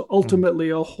grip. So ultimately,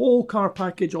 a whole car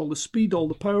package, all the speed, all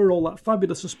the power, all that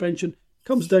fabulous suspension,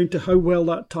 comes down to how well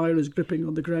that tyre is gripping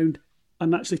on the ground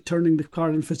and actually turning the car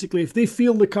in physically. If they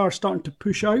feel the car starting to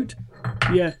push out,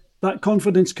 that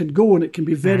confidence can go and it can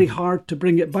be very hard to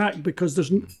bring it back because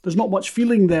there's not much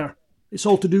feeling there. It's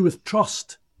all to do with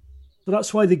trust. So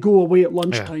that's why they go away at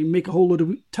lunchtime, make a whole load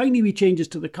of tiny wee changes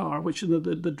to the car, which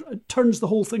it turns the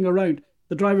whole thing around.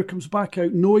 The driver comes back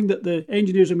out knowing that the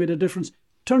engineers have made a difference,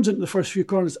 turns into the first few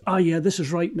corners, this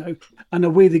is right now. And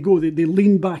away they go. They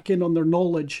lean back in on their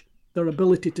knowledge, their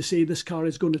ability to say this car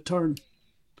is going to turn.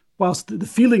 Whilst the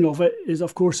feeling of it is,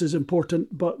 of course, is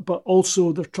important, but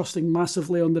also they're trusting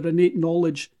massively on their innate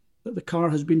knowledge that the car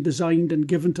has been designed and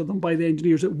given to them by the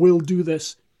engineers. It will do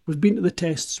this. We've been to the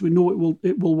tests. We know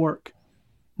it will work.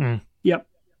 Yeah.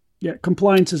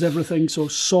 Compliance is everything. So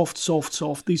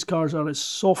soft. These cars are as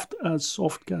soft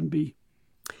can be.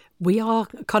 we are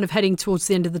kind of heading towards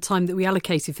the end of the time that we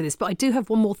allocated for this, but I do have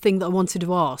one more thing that I wanted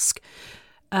to ask.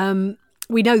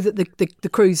 We know that the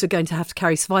crews are going to have to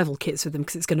carry survival kits with them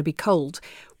because it's going to be cold.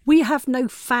 We have no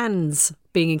fans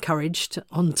being encouraged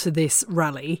onto this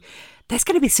rally. There's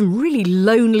going to be some really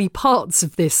lonely parts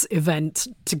of this event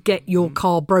to get your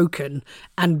car broken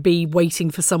and be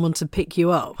waiting for someone to pick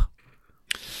you up.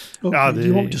 Okay. Do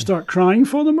you want me to start crying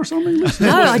for them or something?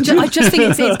 No, I just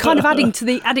think it's kind of adding.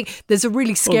 There's a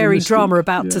really scary drama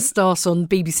about to start on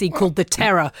BBC called The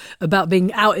Terror, about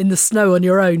being out in the snow on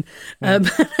your own.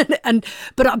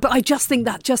 But I just think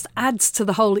that just adds to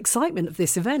the whole excitement of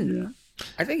this event. Yeah.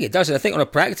 I think it does. I think on a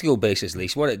practical basis, at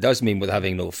least, what it does mean with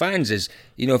having no fans is,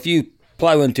 if you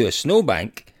plough into a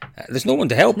snowbank, there's no one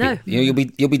to help you. You'll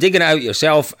be digging it out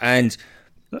yourself, and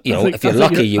if you're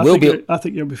lucky, you will be. I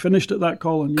think you'll be finished at that,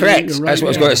 Colin. Correct. Right. That's what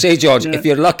I was going to say, George. Yeah. If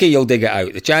you're lucky, you'll dig it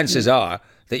out. The chances are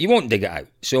that you won't dig it out.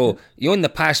 So, in the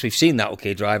past, we've seen that,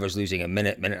 okay, drivers losing a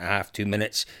minute and a half, 2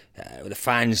 minutes, the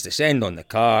fans descend on the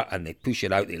car and they push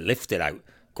it out, they lift it out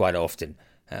quite often.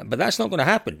 But that's not going to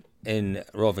happen in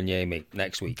Rovaniemi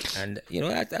next week. And,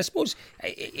 I suppose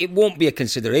it won't be a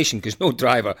consideration because no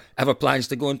driver ever plans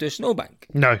to go into a snowbank.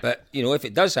 No. But, if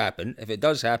it does happen,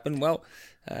 well,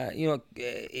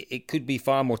 it could be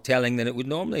far more telling than it would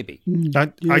normally be.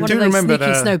 I do remember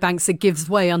sneaky snowbanks that gives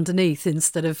way underneath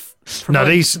instead of. No,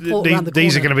 these are going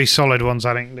to be solid ones,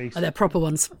 I think. These. They're proper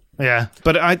ones. Yeah,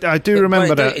 but I do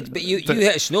remember that. But you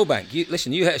hit a snowbank. You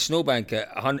hit a snowbank at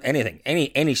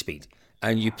any speed,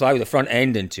 and you plough the front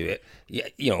end into it.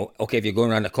 Okay, if you're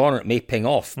going around the corner, it may ping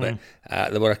off. But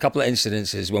there were a couple of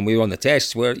incidences when we were on the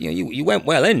tests where you went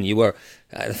well in. You were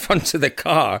the front of the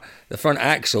car, the front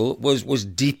axle was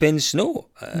deep in snow,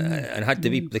 and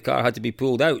the car had to be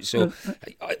pulled out. So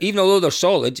even although they're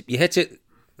solid, you hit it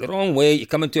the wrong way. You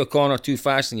come into a corner too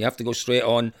fast, and you have to go straight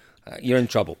on. You're in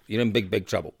trouble. You're in big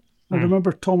trouble. I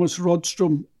remember Thomas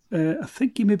Rodstrom. I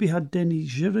think he maybe had Denny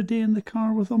Giraudais in the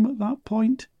car with him at that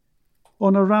point.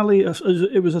 On a rally,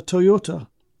 it was a Toyota.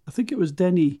 I think it was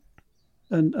Denny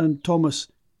and Thomas.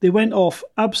 They went off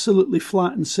absolutely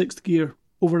flat in sixth gear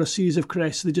over a series of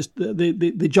crests.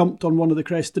 They jumped on one of the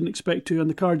crests, didn't expect to, and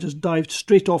the car just dived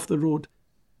straight off the road.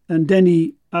 And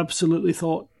Denny absolutely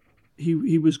thought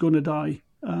he was going to die.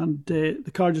 And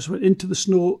the car just went into the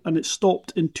snow and it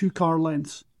stopped in 2 car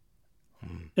lengths.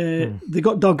 They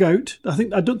got dug out.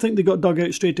 I don't think they got dug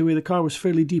out straight away. The car was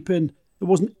fairly deep in. There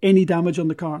wasn't any damage on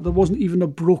the car. There wasn't even a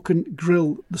broken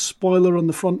grille. The spoiler on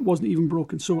the front wasn't even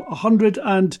broken. So 100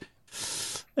 and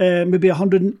maybe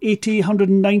 180,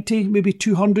 190, maybe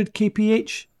 200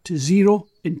 kph to 0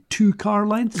 in 2 car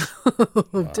lengths.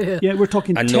 Oh dear. Yeah, we're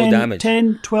talking and 10, no damage.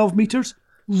 10, 12 metres.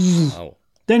 Wow.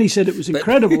 Then he said it was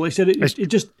incredible. He said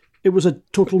it was a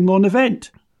total non-event.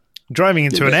 Driving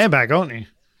into an airbag, aren't you?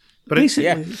 But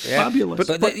basically, fabulous.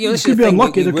 But it could be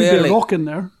unlucky. There could be a rock in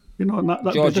there. And that'd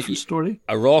George, be a different story.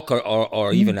 A rock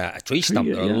or even a tree stump.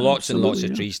 There are lots and lots of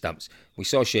yeah. tree stumps. We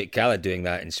saw Sheikh Khaled doing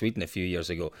that in Sweden a few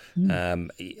years ago,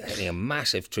 hitting a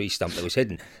massive tree stump that was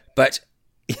hidden. But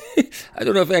I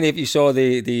don't know if any of you saw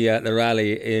the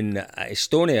rally in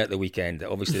Estonia at the weekend.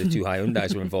 Obviously, the 2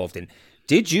 Hyundais were involved in.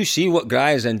 Did you see what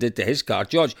Grierson did to his car?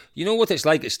 George, you know what it's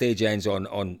like at stage ends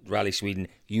on Rally Sweden?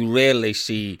 You rarely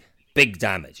see big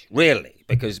damage, rarely,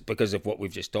 because of what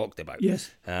we've just talked about. Yes.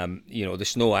 The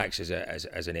snow acts as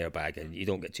an airbag and you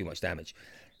don't get too much damage.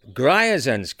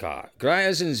 Grierson's car,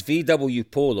 Grierson's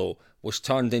VW Polo was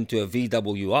turned into a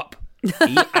VW Up.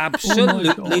 He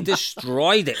absolutely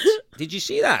destroyed it. Did you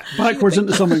see that? Backwards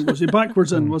into something. Was he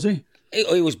backwards in, was he?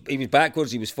 He was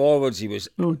backwards, he was forwards, he was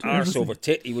arse over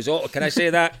tit, he was all, can I say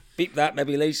that? Beep that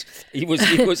maybe, Lise. He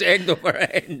was end over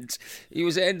end. He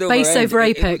was end over Base end. over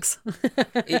apex. I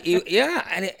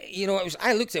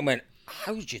looked and went,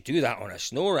 how did you do that on a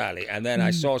snow rally? And then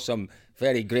I saw some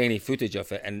very grainy footage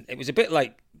of it, and it was a bit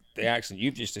like the accident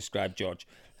you've just described, George.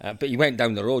 But he went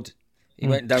down the road. He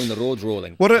went down the road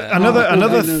rolling. What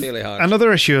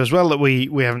another issue as well that we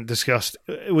haven't discussed,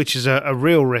 which is a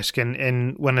real risk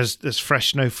in when there's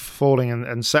fresh snow falling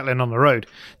and settling on the road.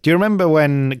 Do you remember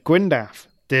when Gwyndaf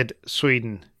did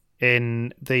Sweden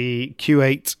in the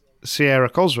Q8 Sierra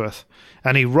Cosworth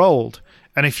and he rolled?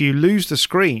 And if you lose the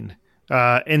screen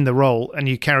in the roll and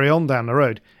you carry on down the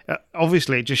road,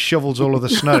 obviously it just shovels all of the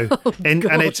snow in,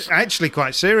 and it's actually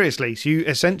quite seriously. So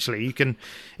you can,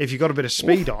 if you've got a bit of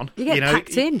speed on, you get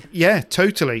packed in. Yeah,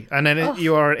 totally, and then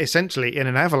you are essentially in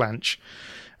an avalanche.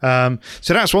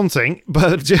 So that's one thing.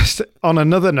 But just on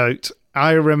another note,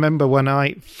 I remember when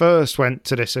I first went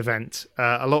to this event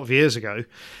a lot of years ago,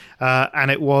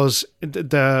 and it was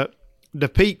the the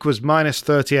peak was minus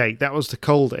 38. That was the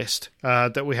coldest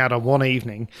that we had on one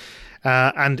evening.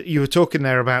 And you were talking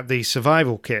there about the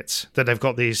survival kits, that they've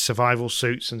got these survival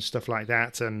suits and stuff like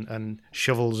that, and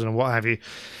shovels and what have you.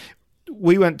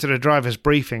 We went to the driver's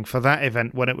briefing for that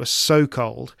event when it was so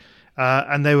cold,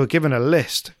 and they were given a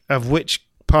list of which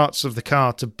parts of the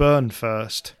car to burn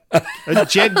first.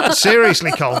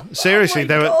 Seriously, Cole. Seriously,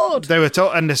 they were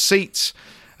told, and the seats.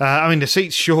 The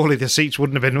seats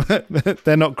wouldn't have been.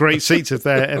 They're not great seats if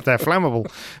they're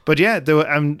flammable. But yeah, there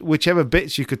were whichever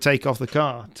bits you could take off the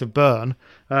car to burn,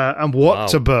 and what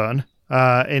to burn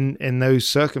in those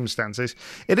circumstances.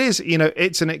 It is,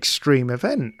 it's an extreme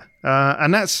event,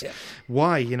 and that's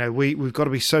why we've got to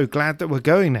be so glad that we're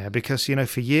going there, because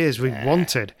for years we've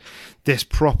wanted this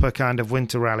proper kind of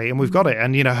winter rally, and we've got it.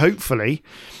 And hopefully,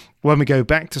 when we go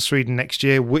back to Sweden next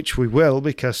year, which we will,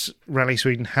 because Rally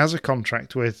Sweden has a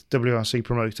contract with WRC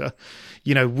Promoter,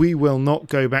 we will not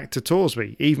go back to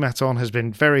Torsby. Yves Maton has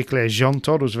been very clear. Jean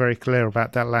Todt was very clear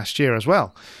about that last year as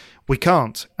well. We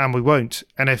can't, and we won't.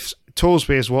 And if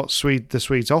Torsby is what the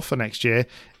Swedes offer next year,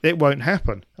 it won't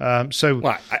happen. I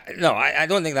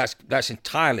don't think that's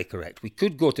entirely correct. We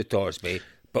could go to Torsby,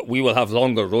 but we will have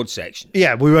longer road sections.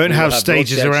 Yeah, we won't have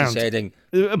stages around.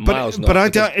 But I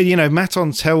don't.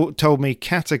 Maton told me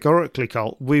categorically,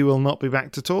 Colt, we will not be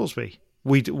back to Torsby.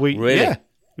 We really.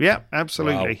 Yeah,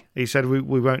 absolutely. Wow. He said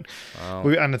we won't. Wow.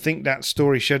 And I think that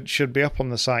story should be up on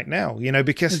the site now.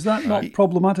 Because is that not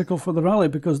problematical for the rally,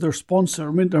 because their sponsor,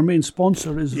 their main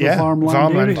sponsor is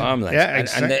Värmland. Yeah,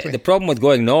 exactly. And the problem with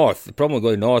going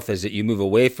north, is that you move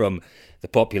away from the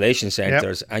population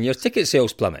centres, and your ticket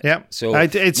sales plummet. Yeah. So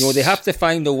they have to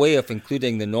find a way of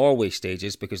including the Norway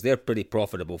stages, because they're pretty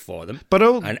profitable for them. But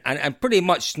and pretty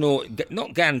much snow,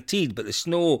 not guaranteed, but the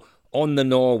snow on the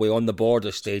Norway, on the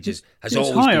border stages, has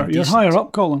always higher. been decent. You're higher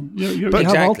up, Colin. You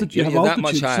have altitude. You're that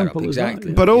much higher up,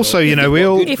 exactly. But also,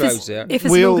 if it's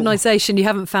an organisation, you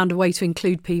haven't found a way to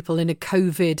include people in a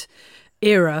COVID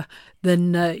era,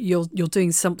 then you're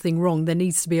doing something wrong. There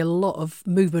needs to be a lot of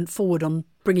movement forward on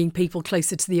bringing people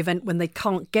closer to the event when they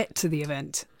can't get to the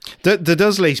event. There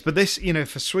does, Lise, but this,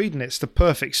 for Sweden, it's the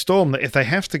perfect storm that if they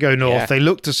have to go north, they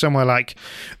look to somewhere like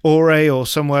Åre or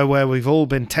somewhere where we've all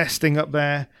been testing up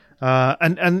there.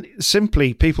 And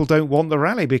simply, people don't want the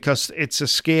rally because it's a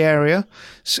ski area,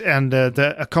 and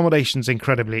the accommodation's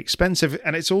incredibly expensive,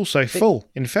 and it's also full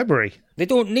in February. They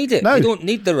don't need it. No. They don't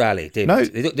need the rally, David. No.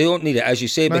 They don't need it, as you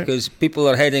say, because people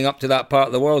are heading up to that part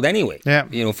of the world anyway.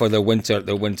 Yeah. For their winter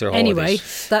holidays. Anyway,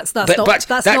 that's not the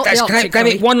option. Can I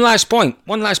make one last point?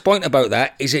 One last point about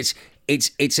that is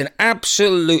it's an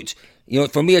absolute.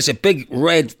 For me, it's a big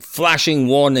red flashing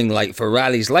warning light for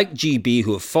rallies like GB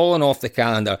who have fallen off the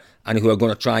calendar and who are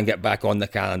going to try and get back on the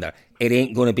calendar. It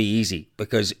ain't going to be easy,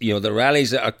 because, the rallies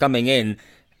that are coming in,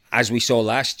 as we saw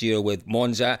last year with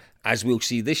Monza, as we'll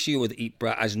see this year with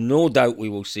Ypres, as no doubt we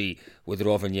will see with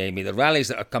Rovaniemi, the rallies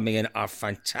that are coming in are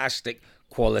fantastic,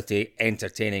 quality,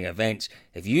 entertaining events.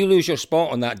 If you lose your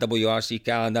spot on that WRC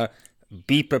calendar,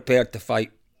 be prepared to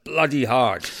fight bloody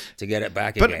hard to get it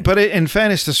back again. But in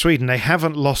fairness to Sweden, they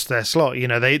haven't lost their slot.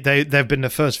 They've been the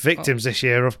first victims this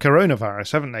year of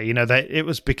coronavirus, haven't they? It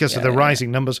was because of the rising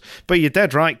numbers. But you're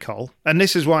dead right, Cole. And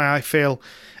this is why I feel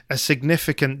a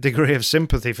significant degree of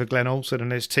sympathy for Glenn Olsen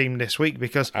and his team this week,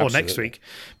 or next week,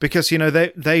 because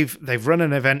they've run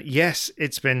an event. Yes,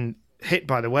 it's been hit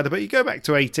by the weather, but you go back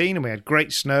to 18 and we had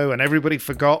great snow and everybody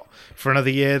forgot for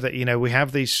another year that we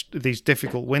have these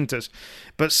difficult winters,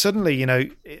 but suddenly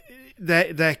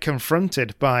they're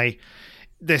confronted by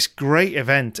this great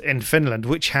event in Finland,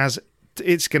 which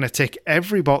it's going to tick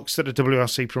every box that a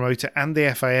WRC promoter and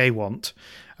the FIA want,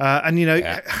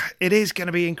 it is going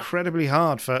to be incredibly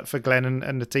hard for Glenn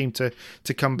and the team to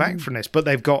come back from this, but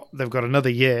they've got another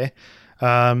year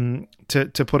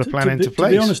to put a plan into place.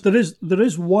 To be honest, there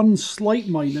is one slight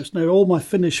minus. Now, all my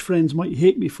Finnish friends might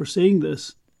hate me for saying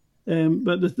this,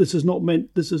 but this is not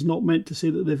meant to say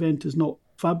that the event is not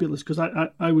fabulous, because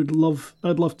I'd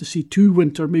love to see 2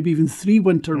 winter, maybe even 3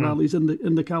 winter rallies in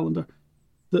the calendar.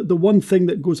 The one thing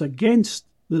that goes against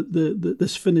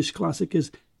this Finnish classic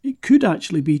is it could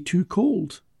actually be too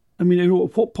cold. I mean,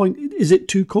 at what point is it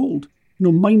too cold?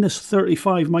 Minus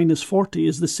 35, minus 40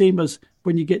 is the same as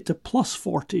when you get to plus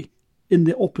 40 in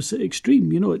the opposite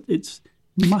extreme. It's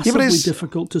massively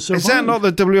difficult to survive. Is that not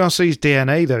the WRC's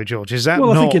DNA, though, George? Is that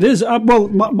I think it is.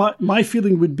 My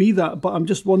feeling would be that, but I'm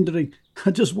just wondering.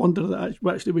 I just wonder that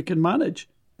actually we can manage.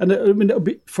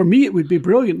 And for me, it would be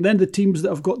brilliant. Then the teams that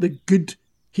have got the good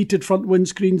heated front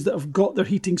windscreens, that have got their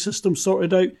heating system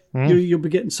sorted out, you'll be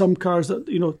getting some cars that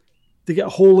they get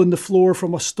a hole in the floor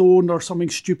from a stone or something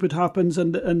stupid happens,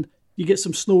 and you get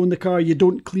some snow in the car, you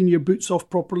don't clean your boots off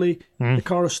properly, the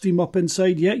car will steam up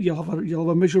inside. Yeah, you'll have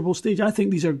a miserable stage. I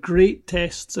think these are great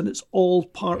tests, and it's all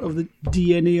part of the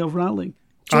DNA of rallying.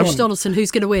 George Donaldson, who's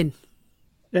going to win?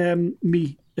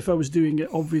 Me, if I was doing it,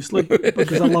 obviously,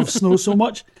 because I love snow so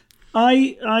much.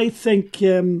 I think.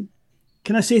 Can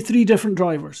I say 3 different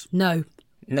drivers? No.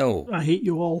 I hate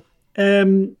you all.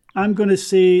 I'm going to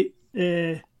say.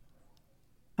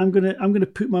 I'm going to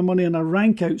put my money on a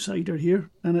rank outsider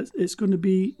here, and it's going to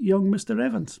be young Mr.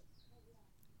 Evans.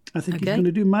 I think he's going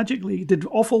to do magically. He did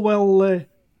awful well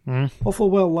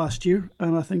last year,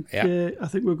 and I think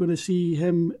we're going to see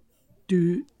him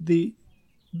do the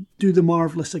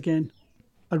marvelous again.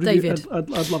 David, I'd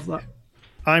love that.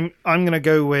 I'm going to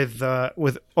go with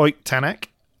Oyk Tanak.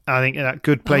 I think a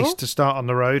good place to start on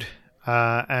the road,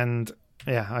 and.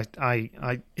 Yeah,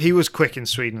 he was quick in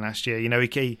Sweden last year. You know,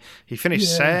 he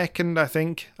finished second, I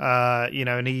think. You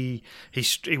know, and he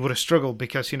would have struggled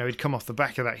because, you know, he'd come off the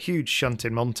back of that huge shunt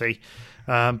in Monty.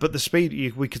 But the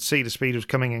speed, we could see the speed was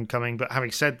coming. But having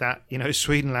said that, you know,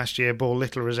 Sweden last year bore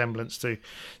little resemblance to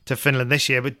Finland this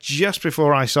year. But just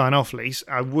before I sign off, Lise,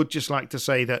 I would just like to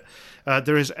say that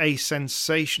there is a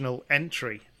sensational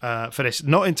entry for this.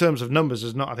 Not in terms of numbers,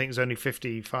 I think there's only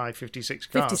 55, 56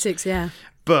 cars. 56, yeah.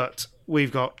 But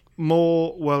we've got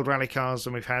more World Rally cars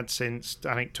than we've had since,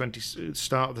 I think,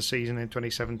 start of the season in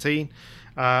 2017.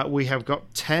 We have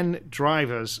got 10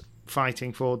 drivers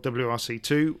fighting for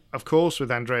WRC2, of course,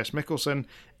 with Andreas Mikkelsen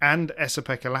and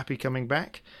Esa-Pekka Lappi coming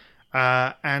back.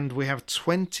 And we have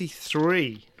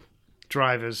 23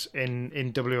 drivers in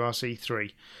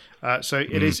WRC3. So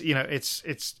it is, you know,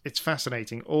 it's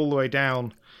fascinating all the way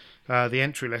down the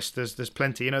entry list. There's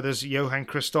plenty. You know, there's Johan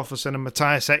Kristoffersen and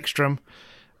Matthias Ekström,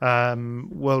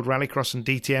 World Rallycross and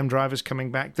DTM drivers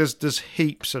coming back. There's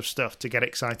heaps of stuff to get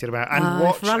excited about and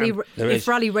watch. If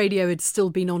Rally Radio had still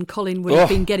been on, Colin would have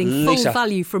been getting full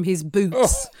value from his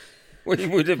boots. It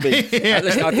would have been.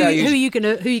 Listen, I'll tell you, who are you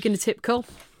going to tip, Cole?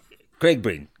 Craig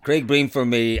Breen for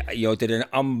me, you know, did an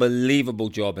unbelievable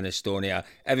job in Estonia.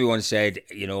 Everyone said,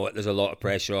 you know, there's a lot of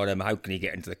pressure on him. How can he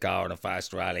get into the car on a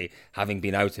fast rally, having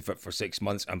been out of it for 6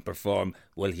 months and perform?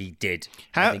 Well, he did.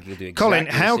 I think he'll do exactly Colin,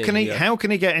 how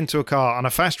can he get into a car on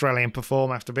a fast rally and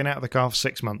perform after being out of the car for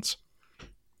 6 months?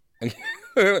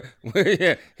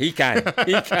 Yeah, he can.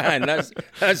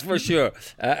 That's for sure.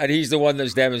 And he's the one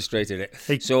that's demonstrated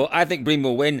it. So I think Breen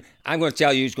will win. I'm going to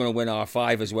tell you who's going to win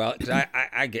R5 as well, because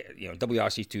I get, you know,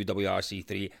 WRC2,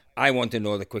 WRC3. I want to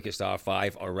know the quickest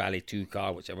R5 or Rally 2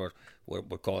 car, whichever we're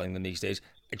calling them these days.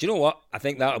 Do you know what? I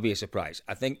think that'll be a surprise.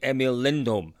 I think Emil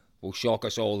Lindholm will shock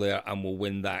us all there and will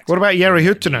win that. What about Jari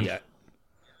Huttunen?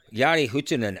 Jari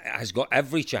Huttunen has got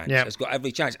every chance. Yeah. Has got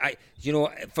every chance.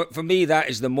 For me, that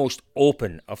is the most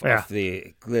open of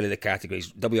the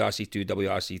categories. WRC2,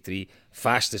 WRC3,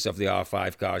 fastest of the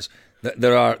R5 cars.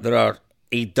 There are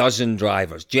a dozen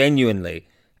drivers, genuinely.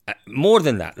 More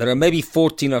than that, there are maybe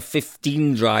 14 or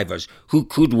 15 drivers who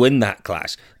could win that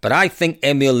class. But I think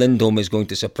Emil Lindholm is going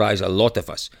to surprise a lot of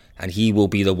us, and he will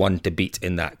be the one to beat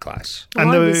in that class.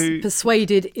 Well, I was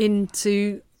persuaded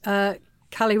into Kalle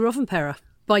Rovanperä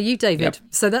by you, David. Yep.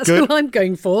 So that's who I'm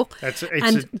going for.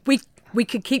 We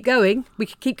could keep going.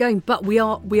 But we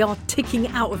are ticking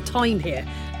out of time here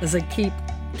as I keep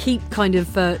kind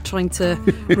of trying to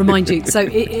remind you. So,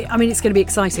 it's going to be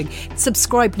exciting.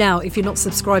 Subscribe now if you're not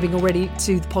subscribing already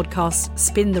to the podcast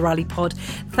Spin the Rally Pod.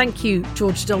 Thank you,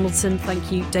 George Donaldson.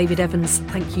 Thank you, David Evans.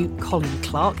 Thank you, Colin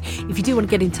Clark. If you do want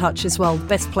to get in touch as well,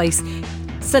 best place,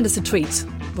 send us a tweet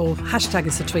or hashtag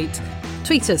us a tweet.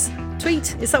 Tweet us.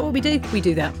 Tweet? Is that what we do? We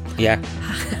do that. Yeah.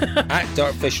 At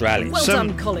Dirtfish Rally. Well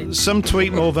done, Colin. Some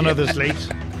tweet more than others, Leeds.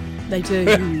 They do.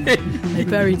 They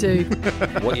very do.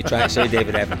 What are you trying to say,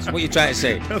 David Evans? What are you trying to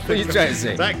say?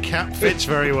 That cap fits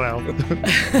very well.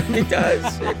 It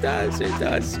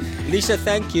does. Lisa,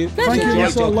 thank you. Thank you.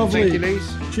 That's all lovely. Thank you,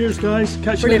 Lisa. Cheers, guys.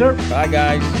 Catch you later. Bye,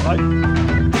 guys. Bye.